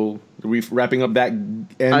 So are we wrapping up that end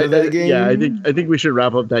of that game? Yeah, I think we should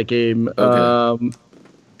wrap up that game. Okay.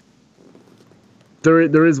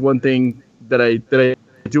 There is one thing that I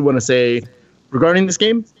do want to say regarding this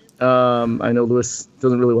game. I know Lewis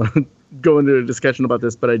doesn't really want to go into a discussion about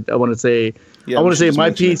this, but I want to say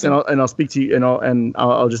my piece, and I'll speak to you, and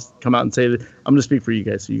I'll just come out and say that I'm going to speak for you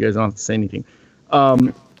guys, so you guys don't have to say anything.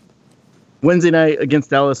 Wednesday night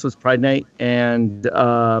against Dallas was Pride Night, and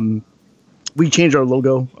we changed our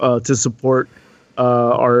logo to support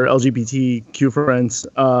our LGBTQ friends.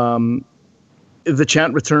 The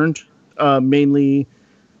chant returned mainly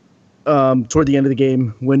toward the end of the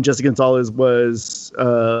game when Jessica Gonzalez was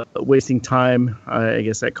wasting time. I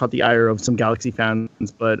guess that caught the ire of some Galaxy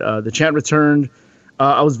fans, but the chant returned.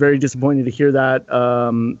 I was very disappointed to hear that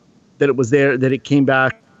it was there, that it came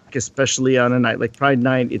back, especially on a night like Pride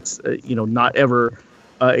Night. It's not ever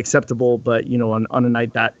acceptable, but on a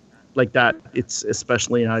night like that, it's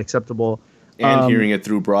especially not acceptable. And hearing it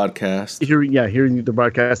through broadcast. Hearing the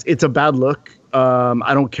broadcast, it's a bad look.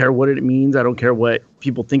 I don't care what it means. I don't care what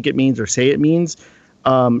people think it means or say it means.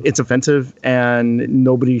 It's offensive, and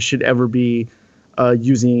nobody should ever be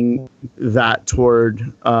using that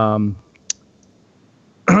toward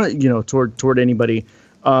toward anybody.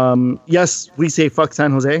 Yes, we say fuck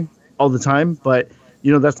San Jose all the time, but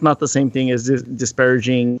that's not the same thing as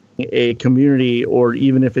disparaging a community, or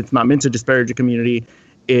even if it's not meant to disparage a community,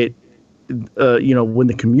 when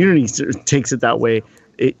the community takes it that way,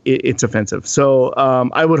 it's offensive. So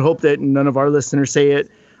I would hope that none of our listeners say it.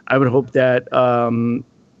 I would hope that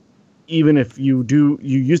even if you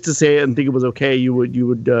used to say it and think it was okay, you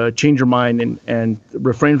would change your mind and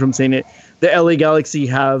refrain from saying it. The LA Galaxy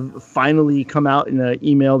have finally come out in an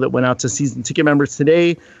email that went out to season ticket members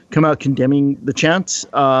today, come out condemning the chant,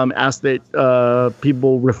 asked that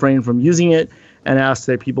people refrain from using it, and asked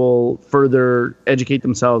that people further educate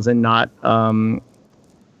themselves and not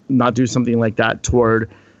do something like that toward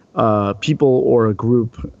people or a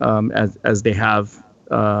group as they have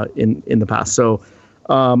in the past. So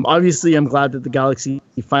obviously, I'm glad that the Galaxy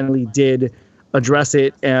finally did address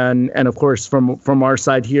it, and of course from our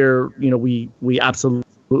side here, we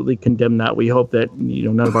absolutely condemn that. We hope that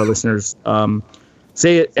none of our listeners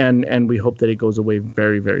say it, and we hope that it goes away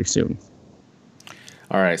very, very soon.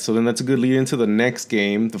 All right, so then that's a good lead into the next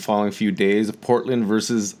game, the following few days, Portland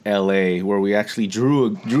versus LA, where we actually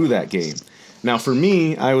drew that game. Now, for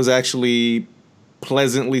me, I was actually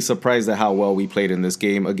pleasantly surprised at how well we played in this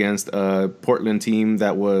game against a Portland team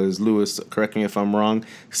that was, Lewis, correct me if I'm wrong,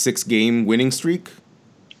 6-game winning streak?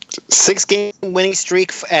 6-game winning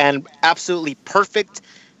streak, and absolutely perfect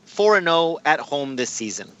 4-0 at home this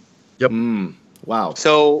season. Yep. Wow.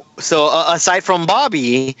 So aside from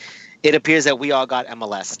Bobby, it appears that we all got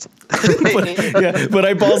MLS'd. but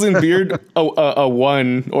eyeballs and beard a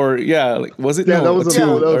 1, or was it? Yeah, no, that was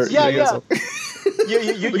a 2. Yeah.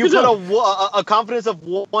 You put a confidence of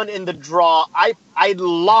 1 in the draw. I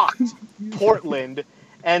locked Portland,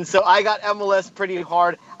 And so I got MLS pretty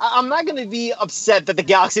hard. I'm not going to be upset that the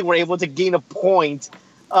Galaxy were able to gain a point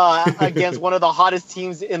against one of the hottest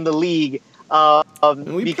teams in the league. Because,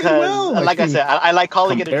 like I said, I like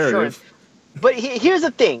calling it insurance. But here's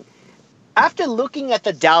the thing. After looking at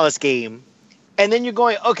the Dallas game, and then you're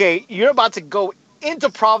going, okay, you're about to go into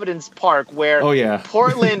Providence Park where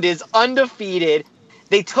Portland is undefeated.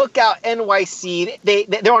 They took out NYC.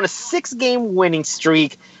 They're on a 6-game winning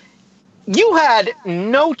streak. You had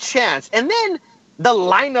no chance. And then the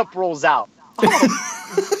lineup rolls out. Oh,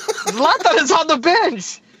 Zlatan is on the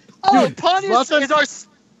bench. Oh, Pontius is our...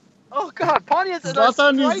 Oh, God. Pontius is our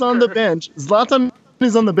striker. Zlatan is on the bench. Zlatan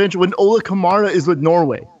is on the bench when Ola Kamara is with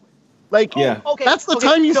Norway. Like, that's the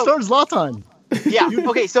time you start Zlatan. Yeah.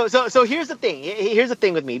 Okay. So here's the thing. Here's the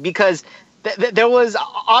thing with me, because there was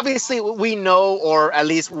obviously, we know, or at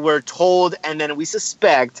least we're told, and then we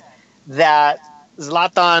suspect that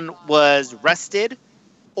Zlatan was rested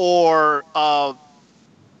or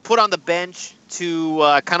put on the bench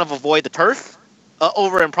to kind of avoid the turf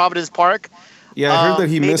over in Providence Park. Yeah, I heard that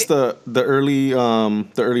he missed the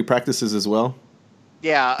early practices as well.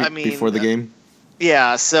 Yeah, I mean, before the game.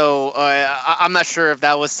 Yeah, so I'm not sure if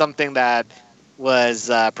that was something that was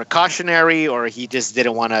precautionary, or he just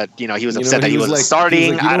didn't want to. He was upset that he wasn't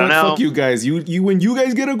starting. I don't know. Fuck you guys. You when you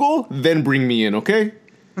guys get a goal, then bring me in, okay?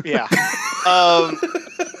 Yeah.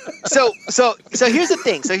 So here's the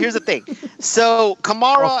thing. So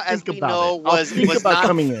Kamara, as we know, was not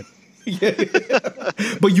coming in. Yeah.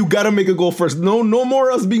 But you gotta make a goal first. No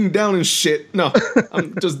more us being down and shit. No,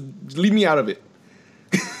 just leave me out of it.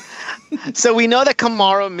 So we know that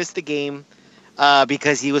Kamara missed the game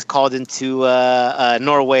because he was called into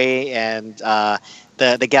Norway, and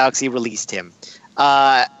the Galaxy released him.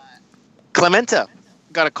 Clemente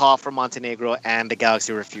got a call from Montenegro, and the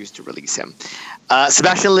Galaxy refused to release him.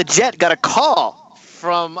 Sebastian Lletget got a call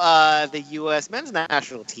from the U.S. men's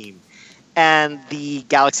national team, and the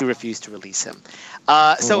Galaxy refused to release him.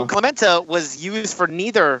 So Clemente was used for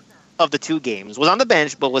neither of the two games, was on the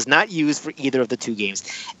bench, but was not used for either of the two games.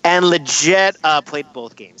 And Lletget played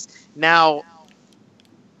both games. Now,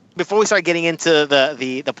 before we start getting into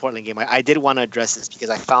the Portland game, I did want to address this because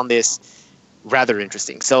I found this rather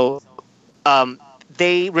interesting. So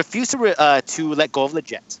they refused to let go of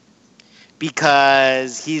Lletget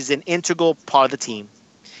because he's an integral part of the team.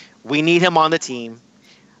 We need him on the team.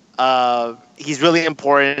 He's really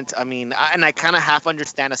important. I mean, I kind of half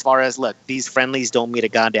understand as far as, look, these friendlies don't mean a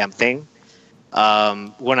goddamn thing.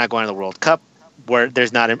 We're not going to the World Cup, where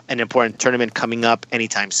there's not an important tournament coming up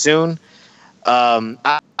anytime soon.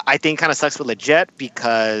 I think kind of sucks with Lletget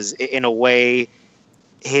because in a way,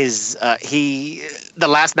 the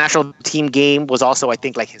last national team game was also, I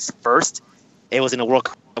think, like his first. It was in a World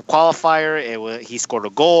Cup qualifier. He scored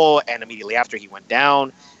a goal, and immediately after he went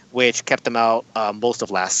down, which kept him out most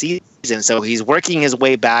of last season. So he's working his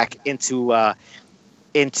way back into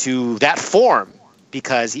that form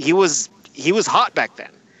because he was hot back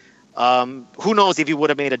then. Who knows if he would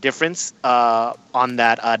have made a difference on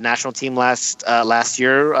that national team last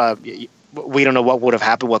year? We don't know what would have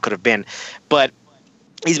happened, what could have been, but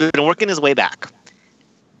he's been working his way back.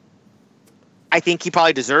 I think he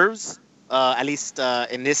probably deserves, at least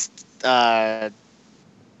in this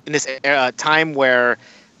time where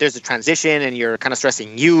there's a transition and you're kind of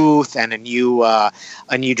stressing youth and a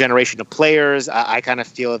new generation of players. I kind of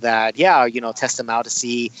feel that, test him out to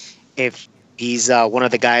see if he's one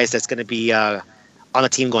of the guys that's going to be on the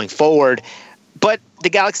team going forward. But the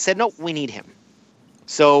Galaxy said, no, we need him.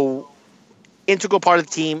 So integral part of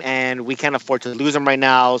the team, and we can't afford to lose him right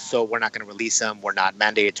now, so we're not going to release him. We're not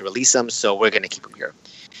mandated to release him, so we're going to keep him here.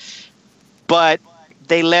 But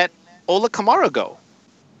they let Ola Kamara go,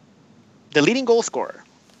 the leading goal scorer.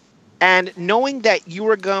 And knowing that you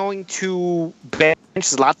were going to bench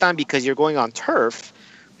Zlatan because you're going on turf,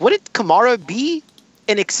 wouldn't Kamara be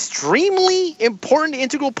an extremely important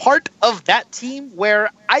integral part of that team where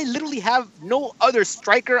I literally have no other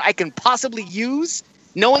striker I can possibly use,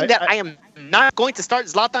 knowing that I am not going to start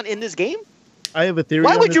Zlatan in this game? I have a theory.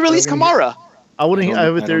 Why would you release Kamara? I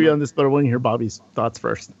have a theory on this, but I want to hear Bobby's thoughts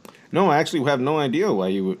first. No, I actually have no idea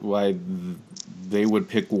why they would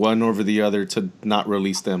pick one over the other to not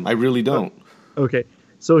release them. I really don't. Okay,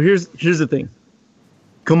 so here's the thing.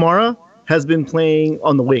 Kamara has been playing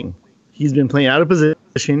on the wing. He's been playing out of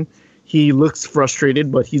position. He looks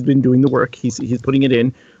frustrated, but he's been doing the work. He's putting it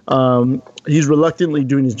in. He's reluctantly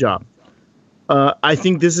doing his job. I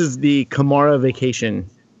think this is the Kamara vacation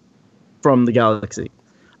from the Galaxy.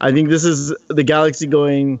 I think this is the Galaxy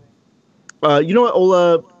going, you know what,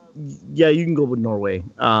 Ola, yeah, you can go with Norway.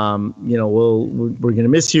 We're going to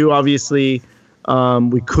miss you, obviously.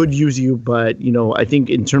 We could use you, but I think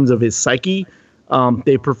in terms of his psyche,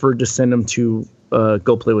 they preferred to send him to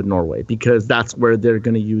go play with Norway because that's where they're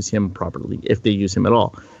going to use him properly if they use him at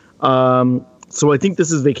all. So I think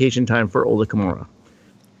this is vacation time for Ola Kamara.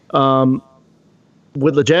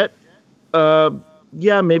 With Lletget,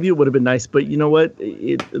 yeah, maybe it would have been nice, but you know what?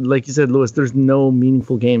 Like you said, Lewis, there's no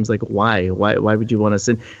meaningful games. Like, why would you want to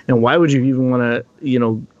send? And why would you even want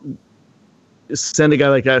to, send a guy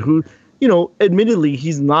like that who, admittedly,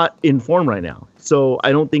 he's not in form right now. So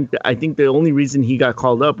I think the only reason he got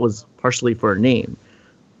called up was partially for a name.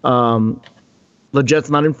 Lletget's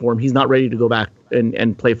not in form. He's not ready to go back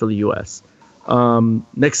and play for the U.S.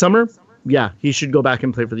 Next summer, yeah, he should go back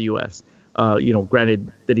and play for the U.S.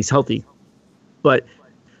 Granted that he's healthy. But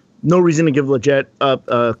no reason to give Lletget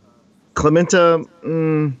up. Clemente,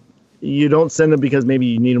 you don't send him because maybe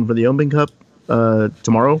you need him for the Open Cup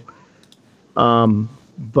tomorrow.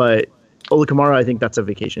 But Ola Kamara, I think that's a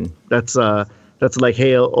vacation. That's like,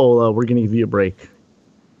 hey, Ola, we're gonna give you a break.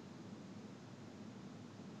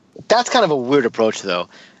 That's kind of a weird approach, though.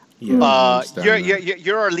 Yeah,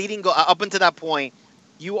 you're our leading goal up until that point.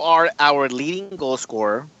 You are our leading goal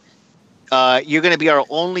scorer. You're going to be our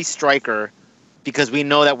only striker because we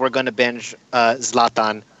know that we're going to bench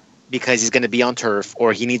Zlatan because he's going to be on turf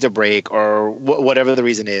or he needs a break or whatever the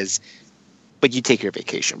reason is. But you take your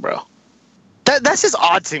vacation, bro. That's just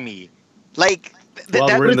odd to me. Like, but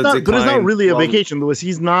it's not really a vacation, Lewis.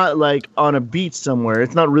 He's not like on a beach somewhere.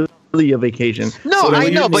 It's not really a vacation. No, I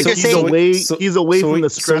know, but you're saying he's away from the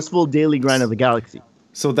stressful daily grind of the Galaxy.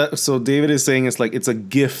 So David is saying it's a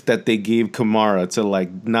gift that they gave Kamara to like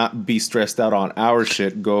not be stressed out on our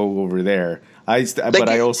shit. Go over there. I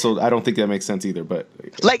don't think that makes sense either. But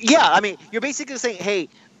you're basically saying, hey,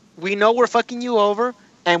 we know we're fucking you over,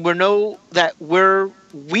 and we know that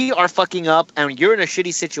we are fucking up, and you're in a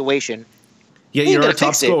shitty situation. Yeah, you're our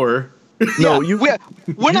top scorer. No,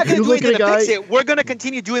 we're not going to do anything to fix it. We're going to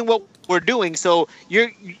continue doing what we're doing. So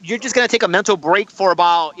you're just going to take a mental break for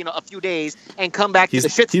about a few days and come back to the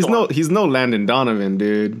shitstorm. He's no Landon Donovan,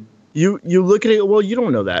 dude. You look at it. Well, you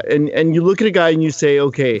don't know that, and you look at a guy and you say,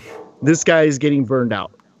 okay, this guy is getting burned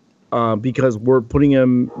out because we're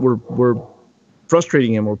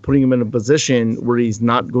frustrating him. We're putting him in a position where he's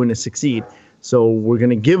not going to succeed. So we're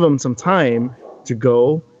going to give him some time to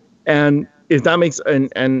go and. If that makes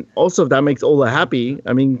and also if that makes Ola happy,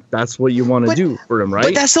 I mean that's what you want to do for him, right?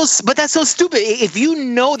 But that's so stupid. If you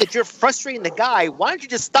know that you're frustrating the guy, why don't you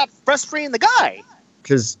just stop frustrating the guy?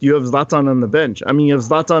 Because you have Zlatan on the bench. I mean, you have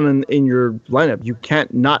Zlatan in your lineup. You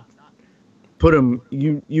can't not put him.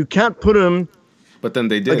 You can't put him. But then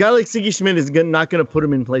they did. A guy like Sigi Schmidt is not going to put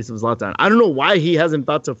him in place of Zlatan. I don't know why he hasn't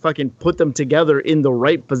thought to fucking put them together in the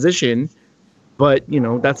right position. But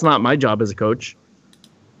that's not my job as a coach.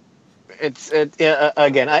 It's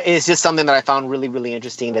just something that I found really, really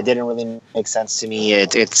interesting that didn't really make sense to me.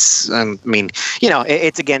 It's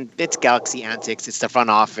Galaxy antics. It's the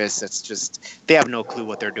front office. It's just they have no clue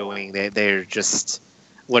what they're doing. They're just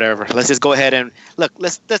whatever. Let's just go ahead and look.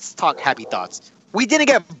 Let's talk happy thoughts. We didn't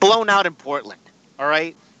get blown out in Portland. All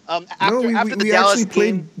right. After the Dallas actually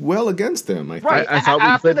played well against them. I thought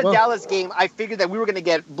after the Dallas game, I figured that we were going to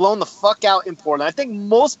get blown the fuck out in Portland. I think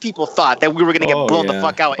most people thought that we were going to get blown the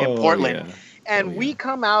fuck out in Portland. Yeah. And we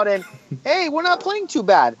come out and, hey, we're not playing too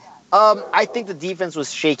bad. I think the defense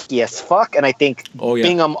was shaky as fuck, and I think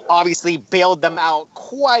Bingham obviously bailed them out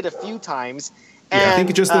quite a few times. And, I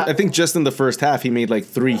think just in the first half he made like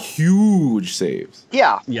 3 huge saves.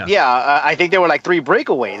 Yeah. I think there were like 3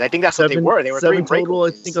 breakaways. I think that's what they were. They were 3 breakaways. Total,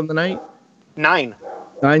 I think, on the night. 9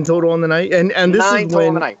 total on the night, and this 9 is total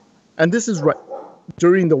on the night. And this is right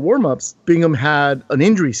during the warm-ups. Bingham had an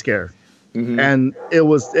injury scare, and it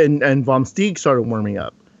was and Vom Steeg started warming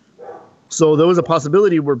up. So there was a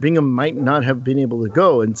possibility where Bingham might not have been able to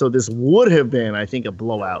go, and so this would have been, I think, a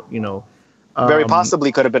blowout. Very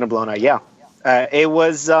possibly could have been a blowout. Yeah. It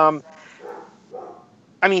was, it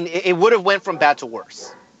would have went from bad to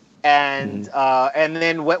worse. And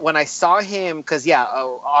then when I saw him, because,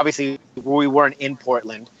 obviously we weren't in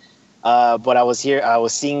Portland, but I was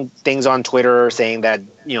seeing things on Twitter saying that,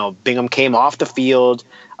 Bingham came off the field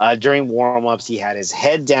during warm-ups. He had his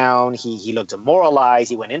head down. He looked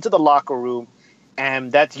demoralized. He went into the locker room,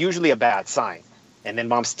 and that's usually a bad sign. And then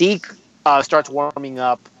Vom Steeg starts warming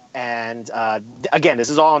up. And again,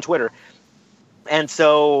 this is all on Twitter. And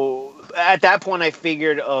so at that point, I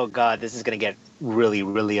figured, oh, God, this is going to get really,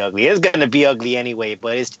 really ugly. It's going to be ugly anyway,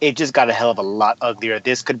 but it just got a hell of a lot uglier.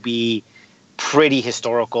 This could be pretty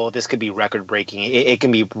historical. This could be record-breaking. It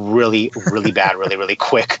can be really, really bad, really, really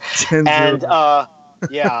quick. And,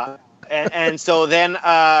 and so then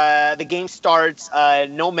the game starts.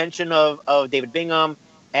 No mention of David Bingham,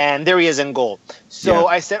 and there he is in goal. So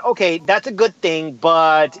I said, okay, that's a good thing,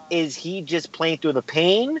 but is he just playing through the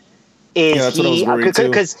pain? Is that's he? what I was worried too.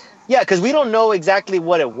 Because we don't know exactly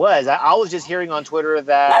what it was. I was just hearing on Twitter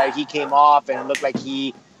that he came off and it looked like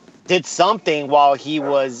he did something while he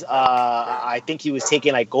was, I think he was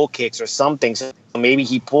taking like goal kicks or something. So maybe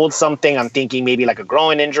he pulled something. I'm thinking maybe like a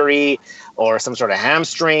groin injury or some sort of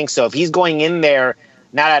hamstring. So if he's going in there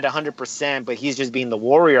not at 100%, but he's just being the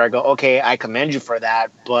warrior, I go, okay, I commend you for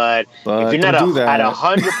that. But if you're not at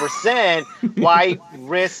 100%, why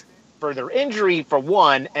risk further injury for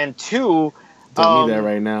one, and two, don't need that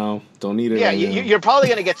right now. Don't need it. Yeah, right now. You're probably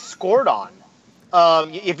going to get scored on.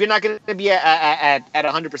 If you're not going to be at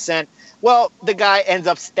 100%, well, the guy ends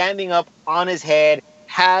up standing up on his head,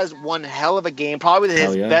 has one hell of a game, probably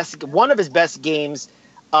one of his best games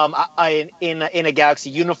in a Galaxy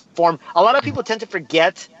uniform. A lot of people tend to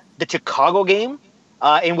forget the Chicago game,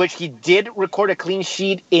 in which he did record a clean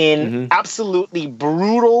sheet in absolutely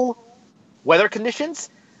brutal weather conditions.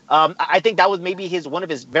 I think that was maybe one of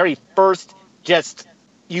his very first. Just,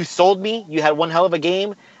 you sold me. You had one hell of a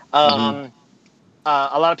game. A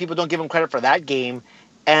lot of people don't give him credit for that game,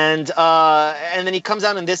 and then he comes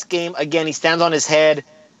out in this game again. He stands on his head.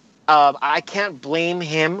 I can't blame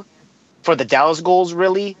him for the Dallas goals.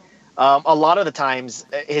 Really, a lot of the times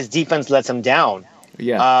his defense lets him down.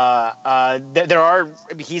 Yeah.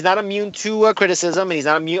 He's not immune to criticism, and he's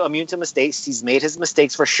not immune to mistakes. He's made his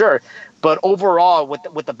mistakes for sure, but overall,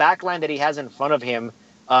 with the back line that he has in front of him,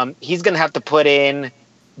 he's going to have to put in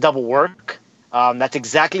double work. That's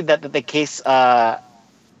exactly the case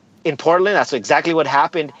in Portland. That's exactly what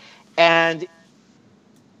happened. And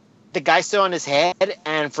the guy's still on his head.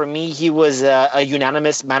 And for me, he was a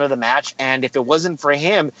unanimous man of the match. And if it wasn't for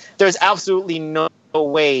him, there's absolutely no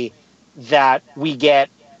way that we get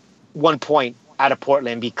 1 point out of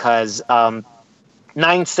Portland, because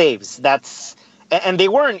 9 saves. And they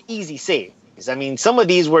weren't easy saves. I mean, some of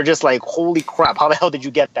these were just like, holy crap, how the hell did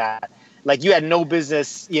you get that? Like, you had no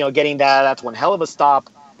business, getting that. That's one hell of a stop.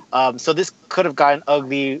 So this could have gotten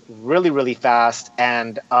ugly really, really fast.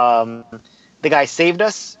 And the guy saved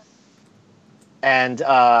us. And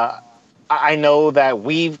I know that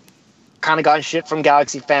we've kind of gotten shit from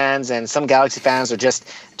Galaxy fans, and some Galaxy fans are just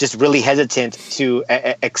really hesitant to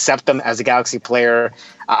accept them as a Galaxy player.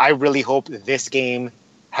 I really hope this game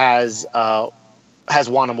has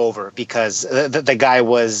won him over, because the guy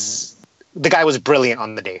was brilliant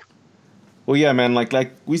on the day. Well, yeah, man.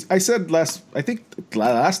 I said last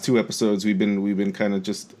 2 episodes, we've been kind of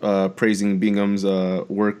just praising Bingham's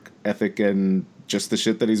work ethic and just the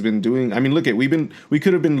shit that he's been doing. I mean, we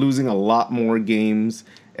could have been losing a lot more games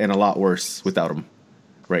and a lot worse without him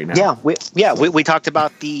right now. We talked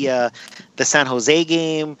about the San Jose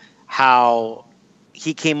game, how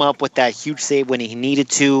he came up with that huge save when he needed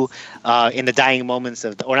to, in the dying moments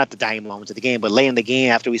or not the dying moments of the game, but late in the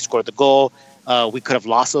game after we scored the goal. We could have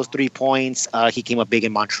lost those 3 points. He came up big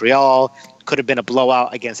in Montreal. Could have been a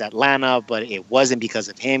blowout against Atlanta, but it wasn't because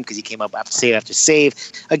of him, because he came up after save.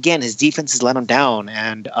 Again, his defense has let him down.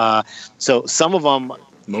 And so some of them...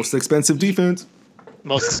 Most expensive defense.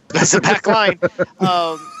 Most expensive back line.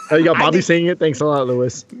 You got Bobby saying it. Thanks a lot,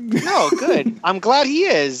 Lewis. No, good. I'm glad he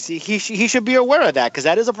is. He should be aware of that, because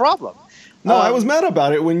that is a problem. No, I was mad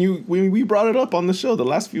about it when we brought it up on the show the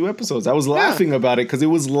last few episodes. I was laughing about it because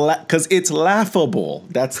it's laughable.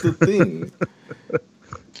 That's the thing.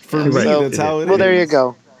 For me, that's how it is. Well, there you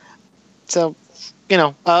go. So,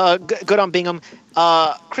 good on Bingham.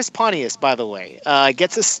 Chris Pontius, by the way,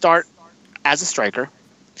 gets a start as a striker.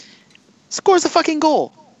 Scores a fucking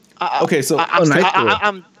goal. Okay, so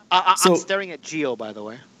I'm staring at Gio, by the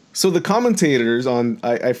way. So the commentators on,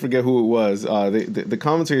 I forget who it was. The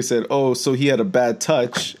commentator said, "Oh, so he had a bad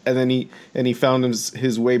touch, and then he found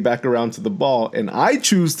his way back around to the ball." And I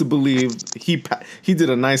choose to believe he did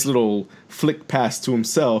a nice little flick pass to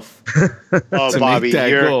himself to Bobby, make that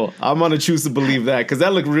goal. I'm gonna choose to believe that, because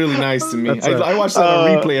that looked really nice to me. I watched that on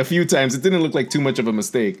replay a few times. It didn't look like too much of a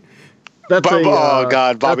mistake.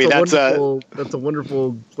 God, Bobby, that's a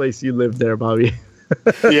wonderful place you live there, Bobby.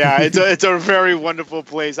 Yeah, it's a very wonderful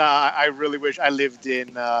place. I really wish I lived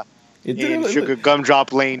in Sugar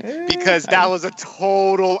Gumdrop Lane, because that was a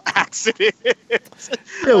total accident. It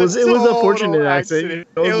was a fortunate accident.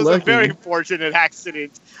 It was a very fortunate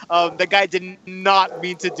accident. The guy did not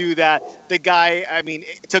mean to do that. The guy,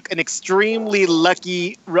 took an extremely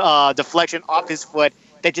lucky deflection off his foot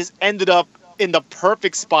that just ended up in the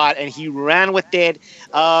perfect spot, and he ran with it.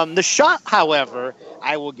 The shot, however,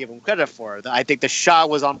 I will give him credit for. I think the shot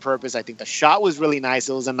was on purpose. I think the shot was really nice.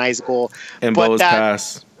 It was a nice goal. And but Bo's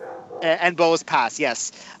pass. And Bo's pass,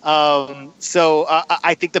 yes. So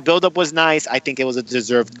I think the buildup was nice. I think it was a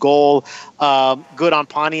deserved goal. Good on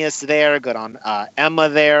Pontius there. Good on Emma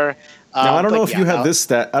there. Now I don't know if you have this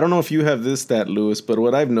stat. I don't know if you have this stat, Lewis. But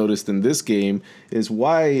what I've noticed in this game is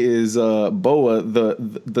why is Boa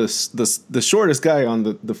the shortest guy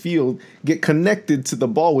on the field get connected to the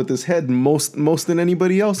ball with his head most than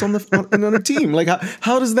anybody else on the team. Like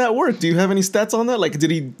how does that work? Do you have any stats on that? Like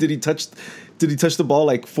did he touch the ball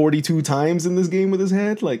like 42 times in this game with his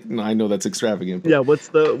head? Like no, I know that's extravagant. Yeah, what's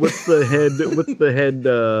the head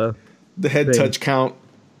the head thing? Touch count.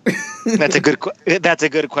 That's a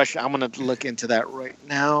good question. I'm gonna look into that right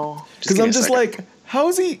now. Because I'm just like,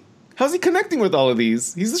 how's he connecting with all of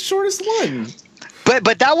these? He's the shortest one.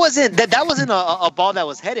 But that wasn't a ball that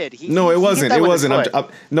was headed. No, it wasn't. It wasn't.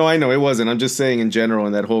 No, I know it wasn't. I'm just saying in general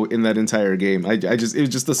in that entire game. It was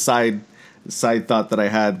just a side thought that I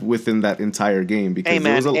had within that entire game because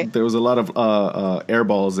there was a lot of air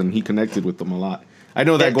balls and he connected with them a lot. I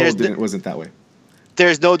know that goal wasn't that way.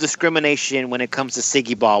 There's no discrimination when it comes to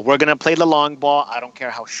Siggy ball. We're gonna play the long ball. I don't care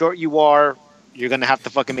how short you are. You're gonna have to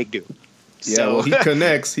fucking make do. Yeah, well, he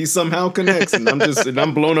connects. He somehow connects, and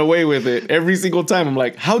I'm blown away with it every single time. I'm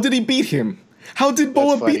like, how did he beat him? How did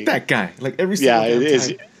Boa beat that guy? Like every single time.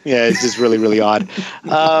 It's just really really odd.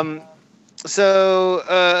 So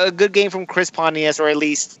a good game from Chris Pontius, or at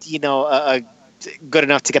least good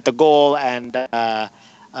enough to get the goal and.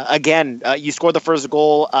 Again, you scored the first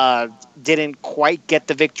goal, didn't quite get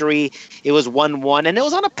the victory. It was 1-1, and it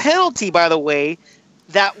was on a penalty, by the way.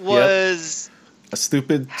 That was a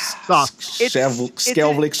stupid Skelvlik,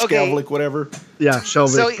 whatever. Yeah,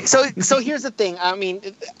 Shelvik. So here's the thing. I mean,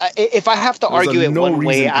 if I have to argue it one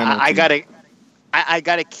way, I gotta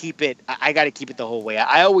keep it. I gotta keep it the whole way.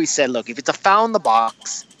 I always said, look, if it's a foul in the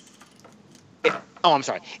box,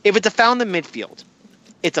 if it's a foul in the midfield.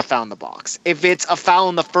 It's a foul in the box. If it's a foul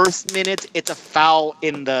in the first minute, it's a foul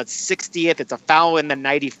in the 60th. It's a foul in the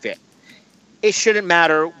 95th. It shouldn't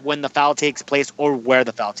matter when the foul takes place or where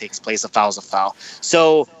the foul takes place. A foul's a foul.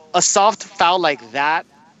 So a soft foul like that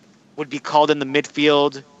would be called in the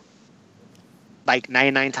midfield like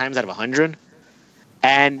 99 times out of 100,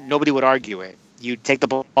 and nobody would argue it. You take the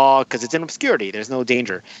ball because it's in obscurity. There's no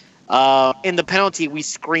danger. In the penalty, we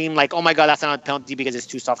scream like, oh my God, that's not a penalty because it's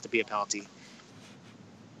too soft to be a penalty.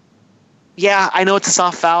 Yeah, I know it's a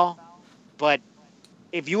soft foul, but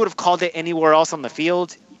if you would have called it anywhere else on the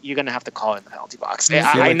field, you're going to have to call it in the penalty box.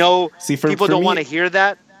 I know people don't want to hear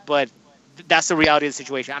that, but that's the reality of the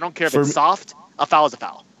situation. I don't care if it's soft. A foul is a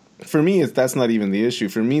foul. For me, that's not even the issue.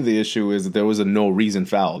 For me, the issue is that there was a no-reason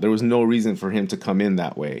foul. There was no reason for him to come in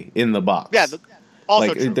that way in the box. Yeah,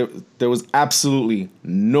 also true. There was absolutely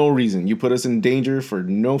no reason. You put us in danger for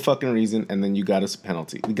no fucking reason, and then you got us a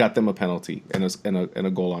penalty. We got them a penalty and a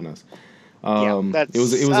goal on us. It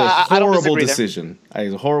was a horrible decision. It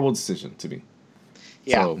was a horrible decision to me.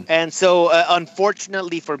 Yeah, and so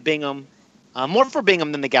unfortunately for Bingham, more for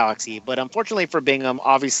Bingham than the Galaxy, but unfortunately for Bingham,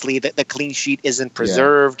 obviously the clean sheet isn't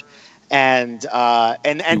preserved, and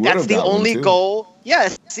that's the only goal. Yeah,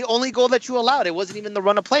 it's the only goal that you allowed. It wasn't even the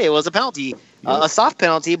run of play. It was a penalty, a soft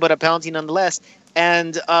penalty, but a penalty nonetheless.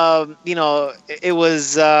 And it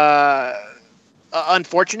was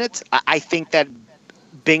unfortunate. I think that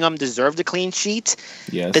Bingham deserved a clean sheet.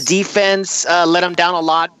 Yes. The defense let him down a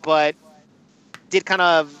lot, but did kind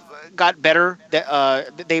of got better.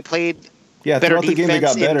 They played better defense the game they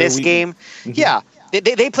got better. In this game. Mm-hmm. Yeah,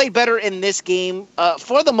 they played better in this game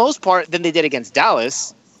for the most part than they did against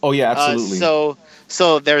Dallas. Oh yeah, absolutely.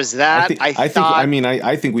 So there's that. I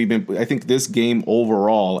think this game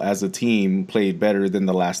overall as a team played better than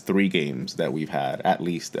the last 3 games that we've had. At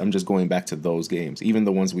least I'm just going back to those games, even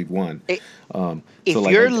the ones we've won. If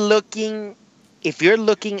you're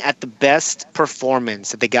looking at the best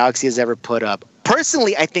performance that the Galaxy has ever put up,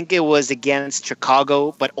 personally, I think it was against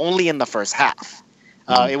Chicago, but only in the first half.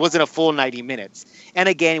 It wasn't a full 90 minutes. And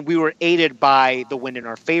again, we were aided by the wind in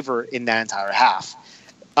our favor in that entire half.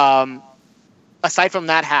 Aside from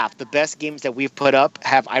that half, the best games that we've put up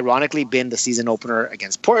have ironically been the season opener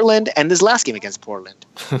against Portland and this last game against Portland.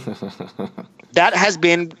 That has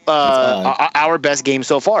been our best game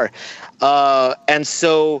so far. And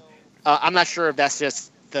so I'm not sure if that's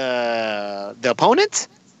just the opponent.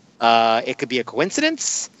 It could be a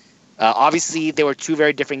coincidence. Obviously, there were 2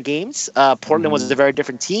 very different games. Portland was a very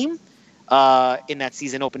different team in that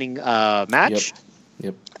season opening match.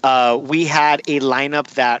 Yep. We had a lineup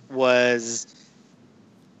that was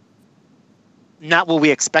not what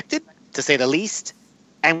we expected, to say the least.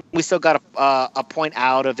 And we still got a point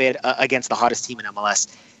out of it against the hottest team in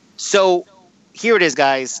MLS. So here it is,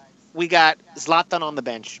 guys. We got Zlatan on the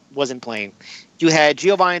bench, wasn't playing. You had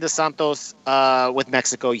Giovanni Dos Santos with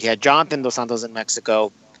Mexico. You had Jonathan Dos Santos in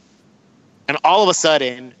Mexico. And all of a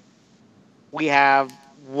sudden, we have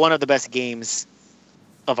one of the best games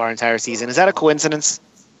of our entire season. Is that a coincidence?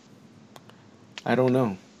 I don't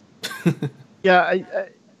know. Yeah,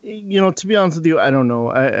 to be honest with you, I don't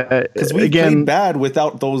know. Because we played bad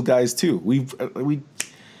without those guys too. We.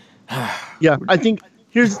 Yeah, I think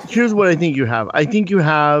here's what I think you have. I think you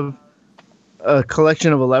have a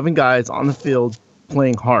collection of 11 guys on the field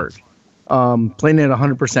playing hard, playing at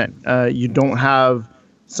 100%. You don't have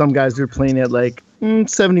some guys who are playing at like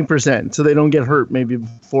 70%, so they don't get hurt maybe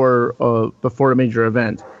before a major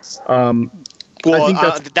event. Well, I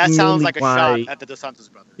think that sounds like a shot at the Dos Santos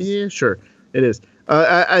brothers. Yeah, sure, it is.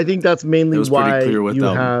 I think that's mainly why clear without you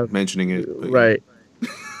have mentioning it, right.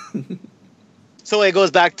 So it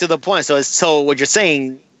goes back to the point. So what you're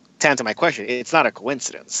saying, to answer my question, it's not a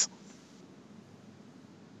coincidence.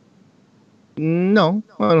 No,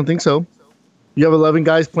 I don't think so. You have 11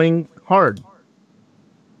 guys playing hard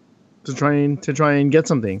to try and get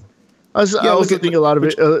something. I also think a lot of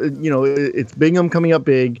it, it's Bingham coming up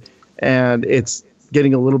big, and it's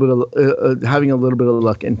getting a little bit of having a little bit of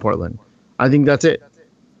luck in Portland. I think that's it.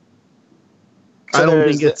 So I don't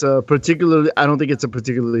think it's a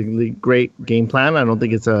particularly great game plan. I don't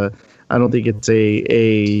think it's a.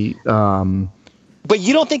 But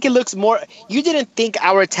you don't think it looks more? You didn't think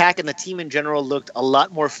our attack and the team in general looked a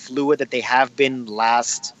lot more fluid that they have been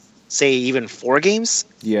last, say, even 4 games?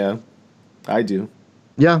 Yeah, I do.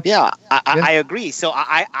 Yeah, I agree. So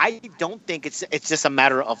I don't think it's just a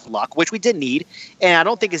matter of luck, which we did need, and I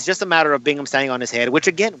don't think it's just a matter of Bingham standing on his head, which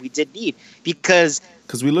again we did need because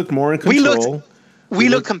we looked more in control. We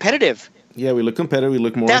looked competitive. Yeah, we look competitive. We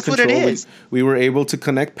look more That's in control. What it is. We were able to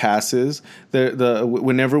connect passes.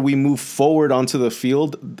 Whenever we moved forward onto the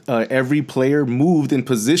field, every player moved in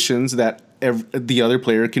positions that the other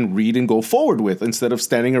player can read and go forward with instead of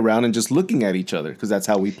standing around and just looking at each other, because that's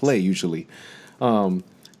how we play usually. But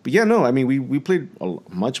yeah, no, I mean, we played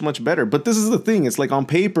much, much better. But this is the thing. It's like on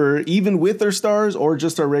paper, even with our stars or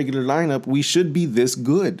just our regular lineup, we should be this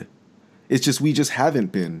good. It's just we just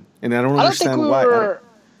haven't been. And I don't understand why.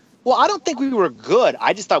 Well, I don't think we were good.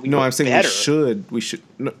 I just thought we were better. No, I'm saying we should.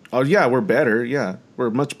 No, oh, yeah, we're better. Yeah, we're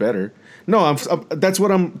much better. No, that's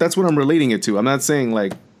what I'm relating it to. I'm not saying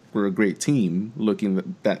like we're a great team looking at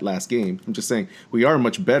that last game. I'm just saying we are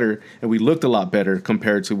much better, and we looked a lot better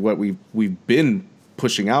compared to what we've been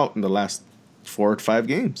pushing out in the last 4 or 5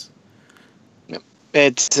 games.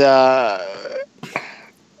 It's I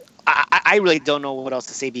really don't know what else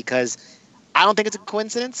to say, because I don't think it's a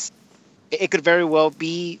coincidence. It could very well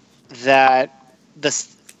be that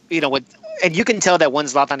and you can tell that when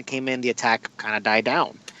Zlatan came in, the attack kind of died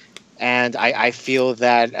down. And I feel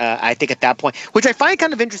that I think at that point, which I find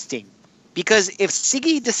kind of interesting, because if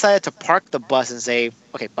Siggy decided to park the bus and say,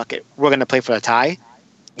 okay, fuck it, we're going to play for a tie,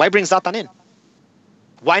 why bring Zlatan in?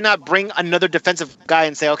 Why not bring another defensive guy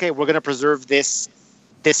and say, okay, we're going to preserve this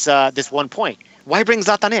 1 point? Why bring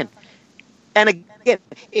Zlatan in? And again,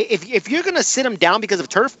 if you're going to sit him down because of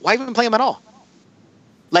turf, why even play him at all?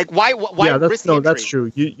 Like, why yeah, risk the injury? That's true.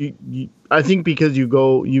 You I think because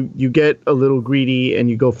you get a little greedy and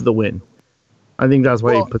you go for the win. I think that's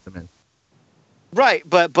why you put them in. Right,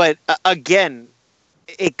 but again,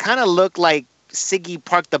 it kind of looked like Siggy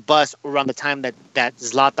parked the bus around the time that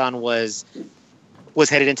Zlatan was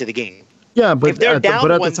headed into the game. Yeah, but at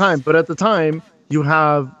the time you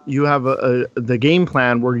have the game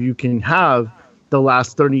plan where you can have the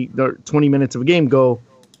last 30 or 20 minutes of a game go,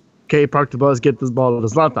 okay, park the bus, get this ball to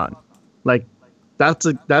Zlatan. Like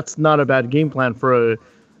that's not a bad game plan for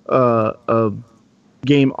a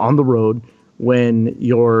game on the road when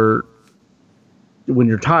you're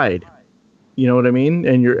tied. You know what I mean?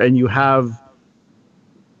 And you have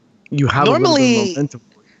normally a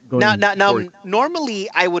now normally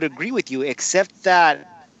I would agree with you, except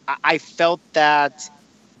that I felt that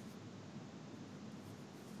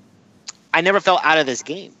I never felt out of this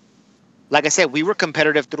game. Like I said, we were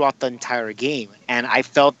competitive throughout the entire game, and I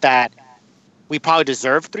felt that we probably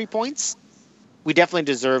deserved 3 points. We definitely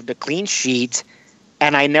deserved a clean sheet,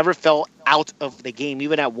 and I never felt out of the game.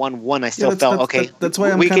 Even at 1-1, I still felt, okay, that's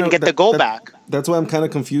why we can get the goal back. That's why I'm kind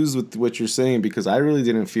of confused with what you're saying, because I really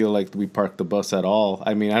didn't feel like we parked the bus at all.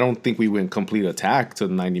 I mean, I don't think we went complete attack to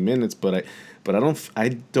 90 minutes, but I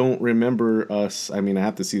don't remember us. I mean, I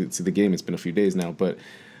have to see the game. It's been a few days now, but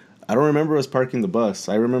I don't remember us parking the bus.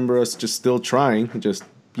 I remember us just still trying, just,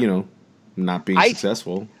 not being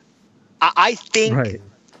successful. I think Right.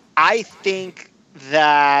 I think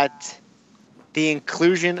that the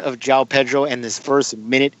inclusion of João Pedro in this first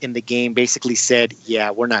minute in the game basically said,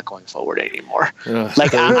 "Yeah, we're not going forward anymore."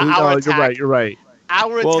 Like our attack, You're right.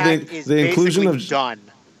 our attack is the inclusion basically of done.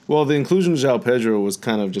 Well, the inclusion of João Pedro was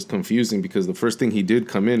kind of just confusing because the first thing he did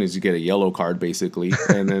come in is you get a yellow card basically,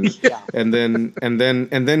 and then Yeah. and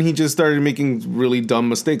then he just started making really dumb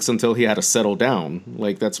mistakes until he had to settle down.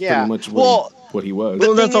 Like that's Yeah. pretty much Well, what he was. The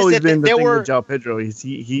Well, that's thing is always that been the there thing were- with João Pedro.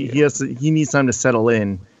 He needs time to settle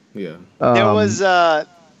in. Yeah. There Um, was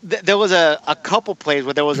there was a couple plays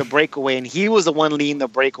where there was a breakaway, and he was the one leading the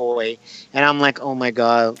breakaway, and I'm like, oh my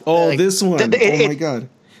god. Oh, Like, this one. Oh my god.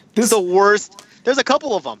 It's the worst. There's a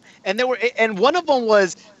couple of them, and one of them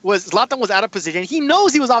was Zlatan was out of position. He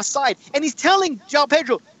knows he was offside, and he's telling João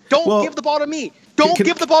Pedro, "Don't Well, give the ball to me. Don't can-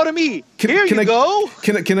 give the ball to me. Here can you I- go."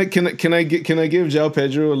 Can I give João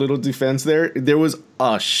Pedro a little defense there? There was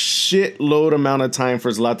a shitload amount of time for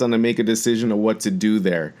Zlatan to make a decision of what to do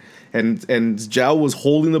there, and João was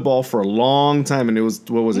holding the ball for a long time, and it was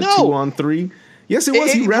what was it, No. 2-on-3? Yes, it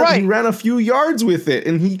was. He ran. Right. He ran a few yards with it,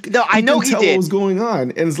 and No, I know couldn't he tell did. what was going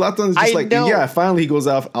on. And Zlatan's just I like, know. yeah. Finally, he goes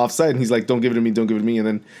offside, and he's like, "Don't give it to me. Don't give it to me." And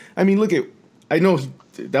then, I mean, look at. I know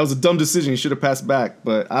that was a dumb decision. He should have passed back,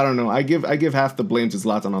 but I don't know. I give half the blame to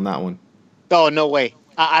Zlatan on that one. Oh, no way.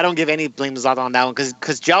 I don't give any blame to Zlatan on that one because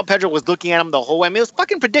João Pedro was looking at him the whole way. I mean, it was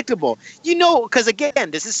fucking predictable. You know, because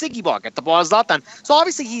again, this is Siggy Ball. Get the ball to Zlatan. So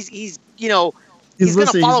obviously he's you know, He's going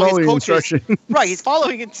to listening. He's follow his following coaches. instructions. Right, he's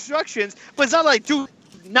following instructions, but it's not like, dude,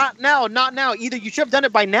 not now, not now. Either you should have done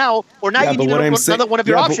it by now, or now you need another one of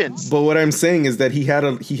your options. But what I'm saying is that he had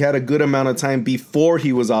a good amount of time before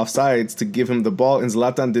he was offsides to give him the ball, and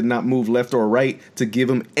Zlatan did not move left or right to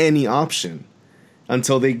give him any option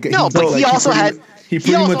until they. No, but he also had. He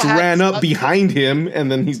pretty also much had ran up a- behind him, and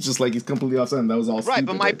then he's just like he's completely offside. And that was all Right, stupid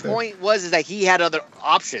but my right there. point was is that he had other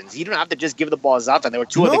options. You don't have to just give the ball to Zlatan. There were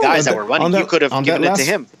two other No, guys on that were running. You could have on given that it to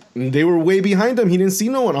him. They were way behind him. He didn't see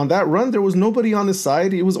no one on that run. There was nobody on his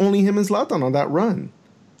side. It was only him and Zlatan on that run.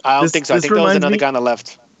 I don't This- think so. I this think there was reminds another me- guy on the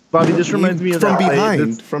left. Bobby, this reminds me of from that play.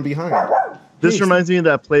 behind. From behind. This Yes. reminds me of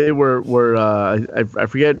that play where I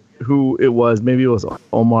forget who it was. Maybe it was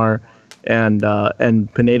Omar and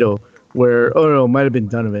Pinedo. Where it might have been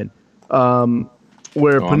Donovan.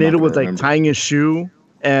 Where I'm Pinedo not was gonna like remember. tying his shoe,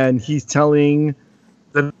 and he's telling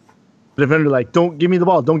the defender like, "Don't give me the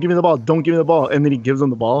ball! Don't give me the ball! Don't give me the ball!" And then he gives him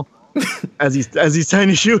the ball as he's tying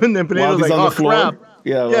his shoe, and then While Pinedo's he's like, on "Oh the floor. crap!"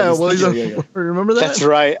 Yeah, Well, he's on yeah, the yeah. floor. Remember that? That's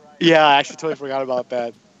right. Yeah, I actually totally forgot about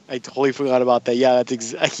that. I totally forgot about that. Yeah,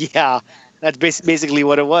 that's basically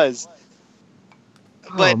what it was.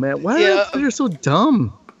 But Oh man, why yeah, are players so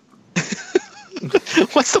dumb?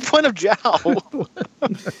 what's the point of João?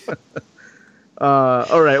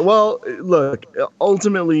 All right. Well, look.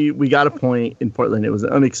 Ultimately, we got a point in Portland. It was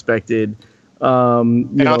unexpected.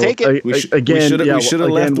 And I'll take it. We should have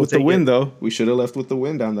left with the win, though. We should have left with the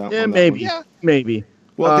win down that. Yeah, on that maybe. one. Yeah. Maybe.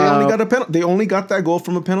 Well, they only got a penalty. They only got that goal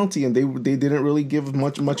from a penalty, and they didn't really give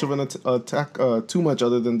much of an attack too much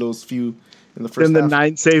other than those few in the first Then the half.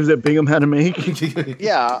 9 saves that Bingham had to make.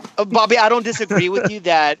 Yeah, Bobby, I don't disagree with you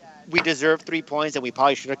that we deserve 3 points and we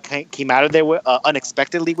probably should have came out of there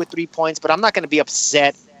unexpectedly with 3 points. But I'm not going to be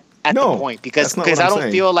upset at No, the point because that's not what I I'm don't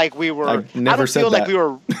saying. feel like we were. I've I never don't said feel like that. we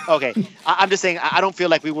were. Okay, I'm just saying I don't feel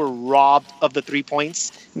like we were robbed of the 3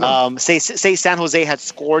 points. No. Say San Jose had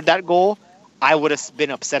scored that goal, I would have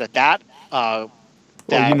been upset at that. Well,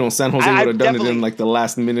 you know, San Jose I would have done it definitely- in like the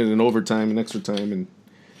last minute in overtime and extra time, and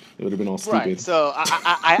it would have been all stupid. Right. So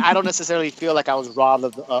I don't necessarily feel like I was robbed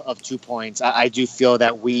of 2 points. I do feel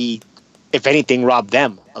that we, if anything, robbed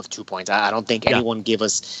them of 2 points. I don't think anyone gave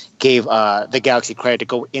the Galaxy credit to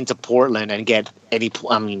go into Portland and get any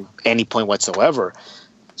point whatsoever.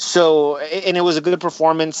 So, and it was a good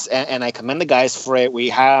performance, and I commend the guys for it. We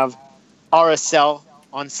have RSL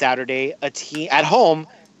on Saturday, a team at home,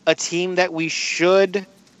 a team that we should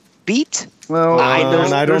beat. Well, I know.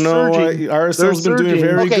 And I don't know. RSL's been doing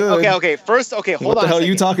very good. Okay. First, hold on. What the a hell are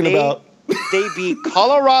you second. talking about? They beat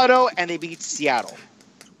Colorado and they beat Seattle.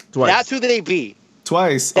 twice. That's who they beat.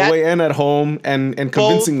 Twice, That- away and at home, and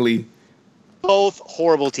convincingly. Both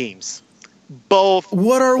horrible teams. Both.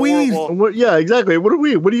 What are we? horrible. What, yeah, exactly. What are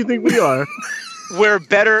we? What do you think we are? We're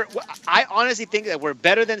better. I honestly think that we're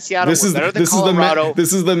better than Seattle. This We're is better than this is the Colorado. man,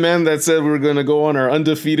 this is the man that said we were going to go on our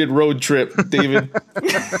undefeated road trip, David.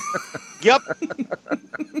 Yep.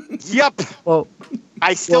 Yep. Well,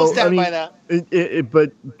 I still Well, stand I mean- by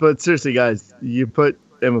that. but seriously, guys, you put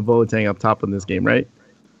Emma Boateng up top in this game, right?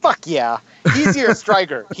 Fuck yeah. He's your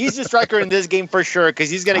striker. He's your striker in this game for sure because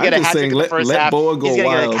he's going to get a hat trick in the first half. Boa go he's going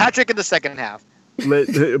to get wild. a hat trick in the second half.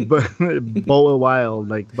 Boa Wild,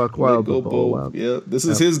 like Buck Wild, but Boa Wild. Yeah, this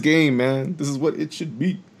is his game, man. This is what it should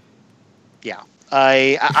be. Yeah.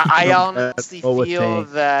 I honestly feel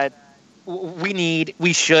that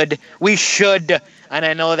we should, and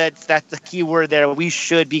I know that's the key word there, we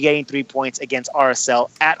should be getting 3 points against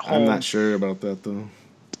RSL at home. I'm not sure about that, though.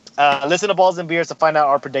 Listen to Balls and Beers to find out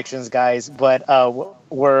our predictions, guys. But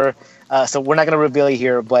we're not going to reveal it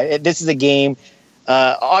here. But this is a game.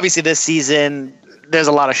 Obviously, this season there's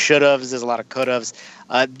a lot of should-haves, there's a lot of could-haves.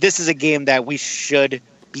 This is a game that we should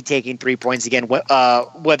be taking 3 points again.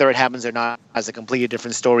 Whether it happens or not is a completely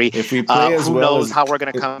different story. If we play as who well knows as, how we're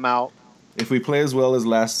going to come out. If we play as well as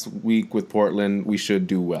last week with Portland, we should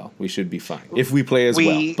do well. We should be fine. If we play as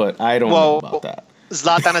well, but I don't know about that.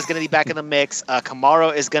 Zlatan is going to be back in the mix.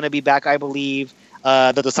 Kamara is going to be back, I believe.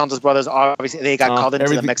 The Dos Santos brothers, obviously, they got called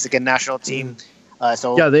into the Mexican national team.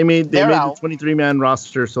 So yeah, they made the 23-man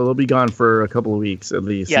roster, so they'll be gone for a couple of weeks at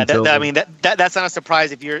least. Yeah, that's not a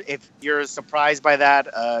surprise. If you're surprised by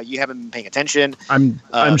that, you haven't been paying attention.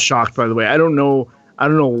 I'm shocked, by the way. I don't know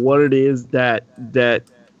what it is that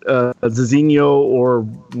Zizinho or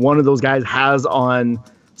one of those guys has on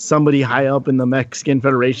somebody high up in the Mexican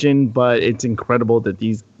Federation, but it's incredible that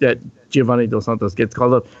Giovanni Dos Santos gets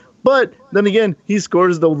called up. But then again, he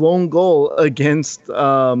scores the lone goal against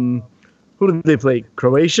who did they play?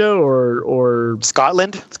 Croatia or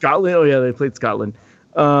Scotland? Scotland. Oh yeah, they played Scotland.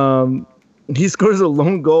 He scores a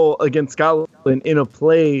lone goal against Scotland in a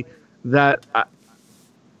play that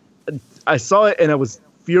I saw it and I was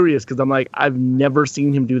furious because I'm like, I've never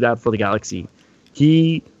seen him do that for the Galaxy.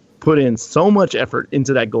 He put in so much effort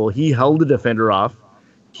into that goal. He held the defender off.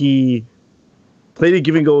 He played a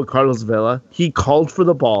give and go with Carlos Vela. He called for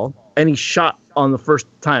the ball and he shot on the first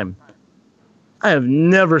time. I have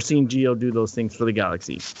never seen Gio do those things for the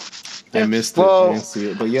Galaxy. I missed it. I didn't see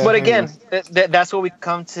it. But yeah. But again, that's what we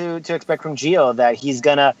come to expect from Gio, that he's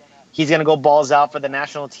gonna go balls out for the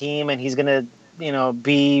national team, and he's gonna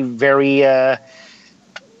be very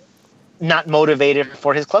not motivated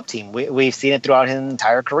for his club team. We've seen it throughout his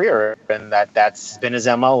entire career, and that's been his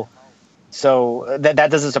MO. So that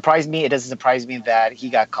doesn't surprise me. It doesn't surprise me that he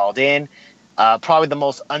got called in. Probably the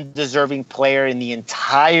most undeserving player in the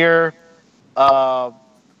entire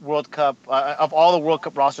World Cup, of all the World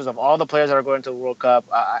Cup rosters, of all the players that are going to the World Cup.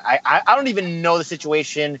 I don't even know the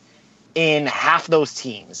situation in half those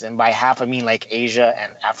teams, and by half I mean like Asia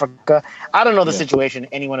and Africa. I don't know the situation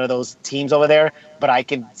in any one of those teams over there, but I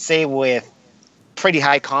can say with pretty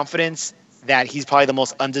high confidence that he's probably the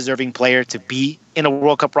most undeserving player to be in a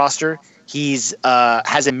World Cup roster. He's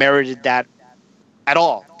hasn't merited that at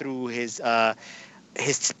all through his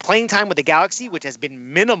playing time with the Galaxy, which has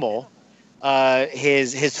been minimal.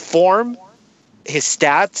 His form, his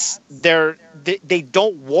stats, they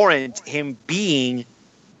don't warrant him being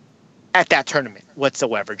at that tournament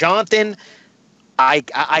whatsoever. Jonathan, I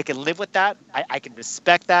can live with that. I can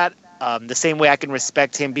respect that. The same way I can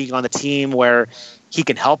respect him being on the team where he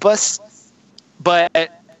can help us.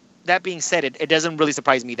 But that being said, it doesn't really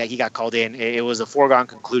surprise me that he got called in. It was a foregone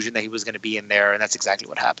conclusion that he was going to be in there, and that's exactly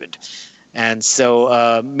what happened. And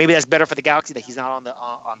so maybe that's better for the Galaxy that he's not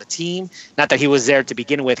on the team. Not that he was there to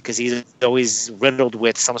begin with, because he's always riddled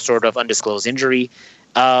with some sort of undisclosed injury.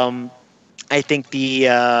 I think the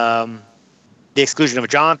exclusion of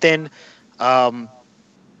Jonathan,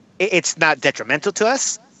 it's not detrimental to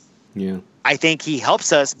us. Yeah, I think he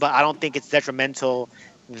helps us, but I don't think it's detrimental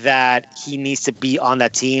that he needs to be on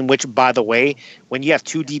that team. Which, by the way, when you have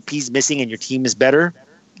two DPs missing and your team is better,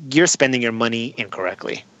 you're spending your money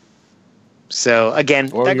incorrectly. So again,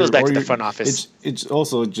 that goes back to the front office. It's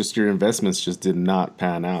also just your investments just did not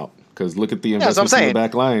pan out, because look at the investments in the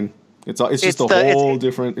back line. It's just the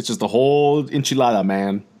whole enchilada,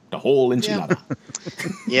 man. The whole enchilada.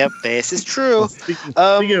 Yep, this is true. Speaking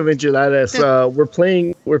of enchiladas, we're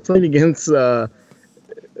playing against. We're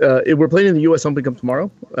playing in the U.S. Open Cup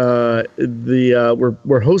tomorrow.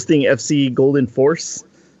 We're hosting FC Golden Force,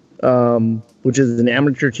 which is an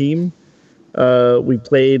amateur team.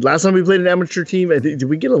 Last time we played an amateur team. Did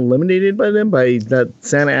we get eliminated by them, by that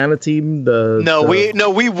Santa Ana team?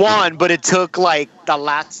 We won, but it took like the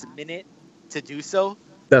last minute to do so.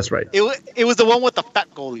 That's right. It was the one with the fat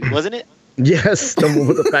goalie, wasn't it? Yes, the one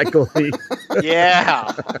with the fat goalie.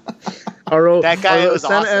 Yeah. That guy was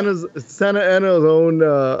awesome. Santa Ana's own.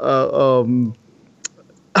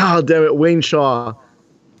 Damn it, Wayne Shaw.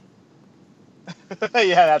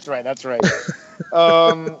 Yeah, that's right.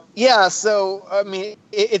 Yeah, so I mean,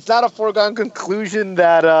 it's not a foregone conclusion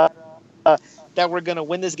that that we're going to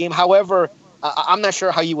win this game. However, I'm not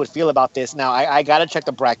sure how you would feel about this. Now, I got to check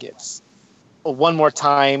the brackets one more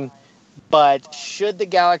time. But should the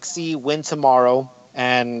Galaxy win tomorrow,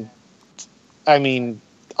 and I mean,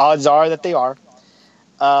 odds are that they are.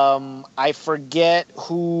 I forget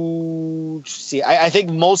who. See, I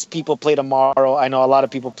think most people play tomorrow. I know a lot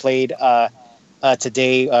of people played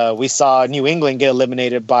today. We saw New England get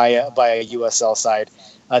eliminated by a USL side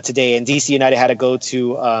today, and DC United had to go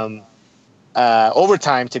to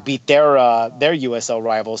overtime to beat their USL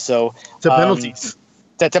rival. So to penalties.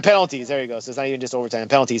 To penalties. There you go. So it's not even just overtime,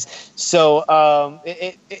 penalties. So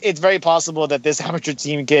it's very possible that this amateur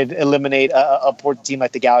team could eliminate a poor team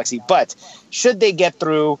like the Galaxy. But should they get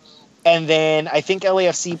through, and then I think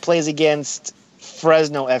LAFC plays against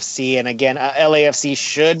Fresno FC, and again, LAFC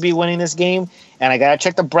should be winning this game. And I gotta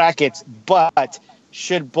check the brackets. But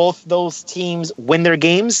should both those teams win their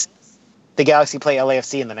games, the Galaxy play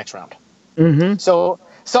LAFC in the next round. Mm-hmm. So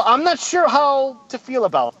I'm not sure how to feel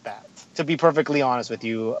about that, to be perfectly honest with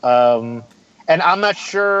you. And I'm not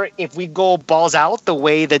sure if we go balls out the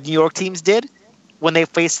way the New York teams did when they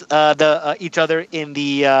faced each other in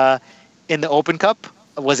the Open Cup.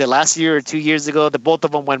 Was it last year or 2 years ago? The both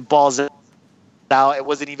of them went balls out. It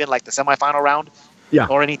wasn't even like the semifinal round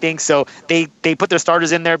or anything. So they put their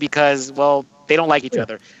starters in there because, well, they don't like each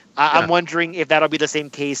other. I'm wondering if that'll be the same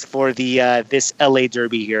case for the this LA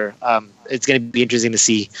Derby here. It's going to be interesting to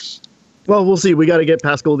see. Well, we'll see. We got to get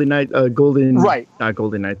past Golden Knight, not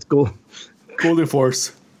Golden Knights, Golden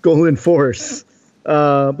Force. Golden Force.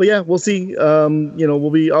 But yeah, we'll see. I'll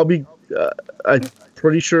be I'm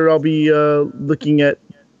pretty sure I'll be looking at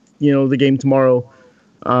the game tomorrow.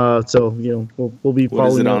 So we'll be following. What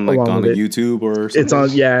is it on, like on with YouTube or something? It's on,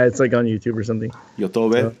 it's like on YouTube or something.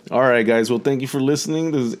 Yotobe. All right, guys. Well, thank you for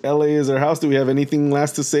listening. This is LA is our house. Do we have anything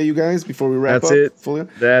last to say, you guys, before we wrap up? That's it. Fully?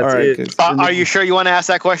 That's all right, it. Are you sure you want to ask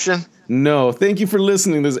that question? No. Thank you for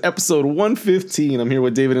listening. This is episode 115. I'm here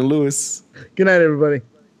with David and Lewis. Good night, everybody.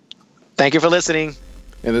 Thank you for listening.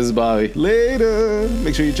 And this is Bobby. Later.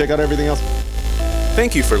 Make sure you check out everything else.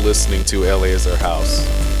 Thank you for listening to LA is our house.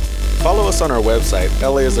 Follow us on our website,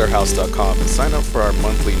 laisourhouse.com, and sign up for our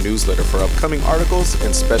monthly newsletter for upcoming articles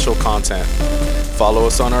and special content. Follow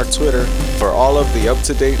us on our Twitter for all of the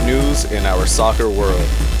up-to-date news in our soccer world.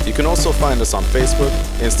 You can also find us on Facebook,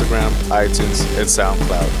 Instagram, iTunes, and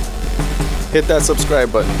SoundCloud. Hit that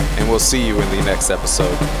subscribe button, and we'll see you in the next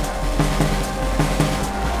episode.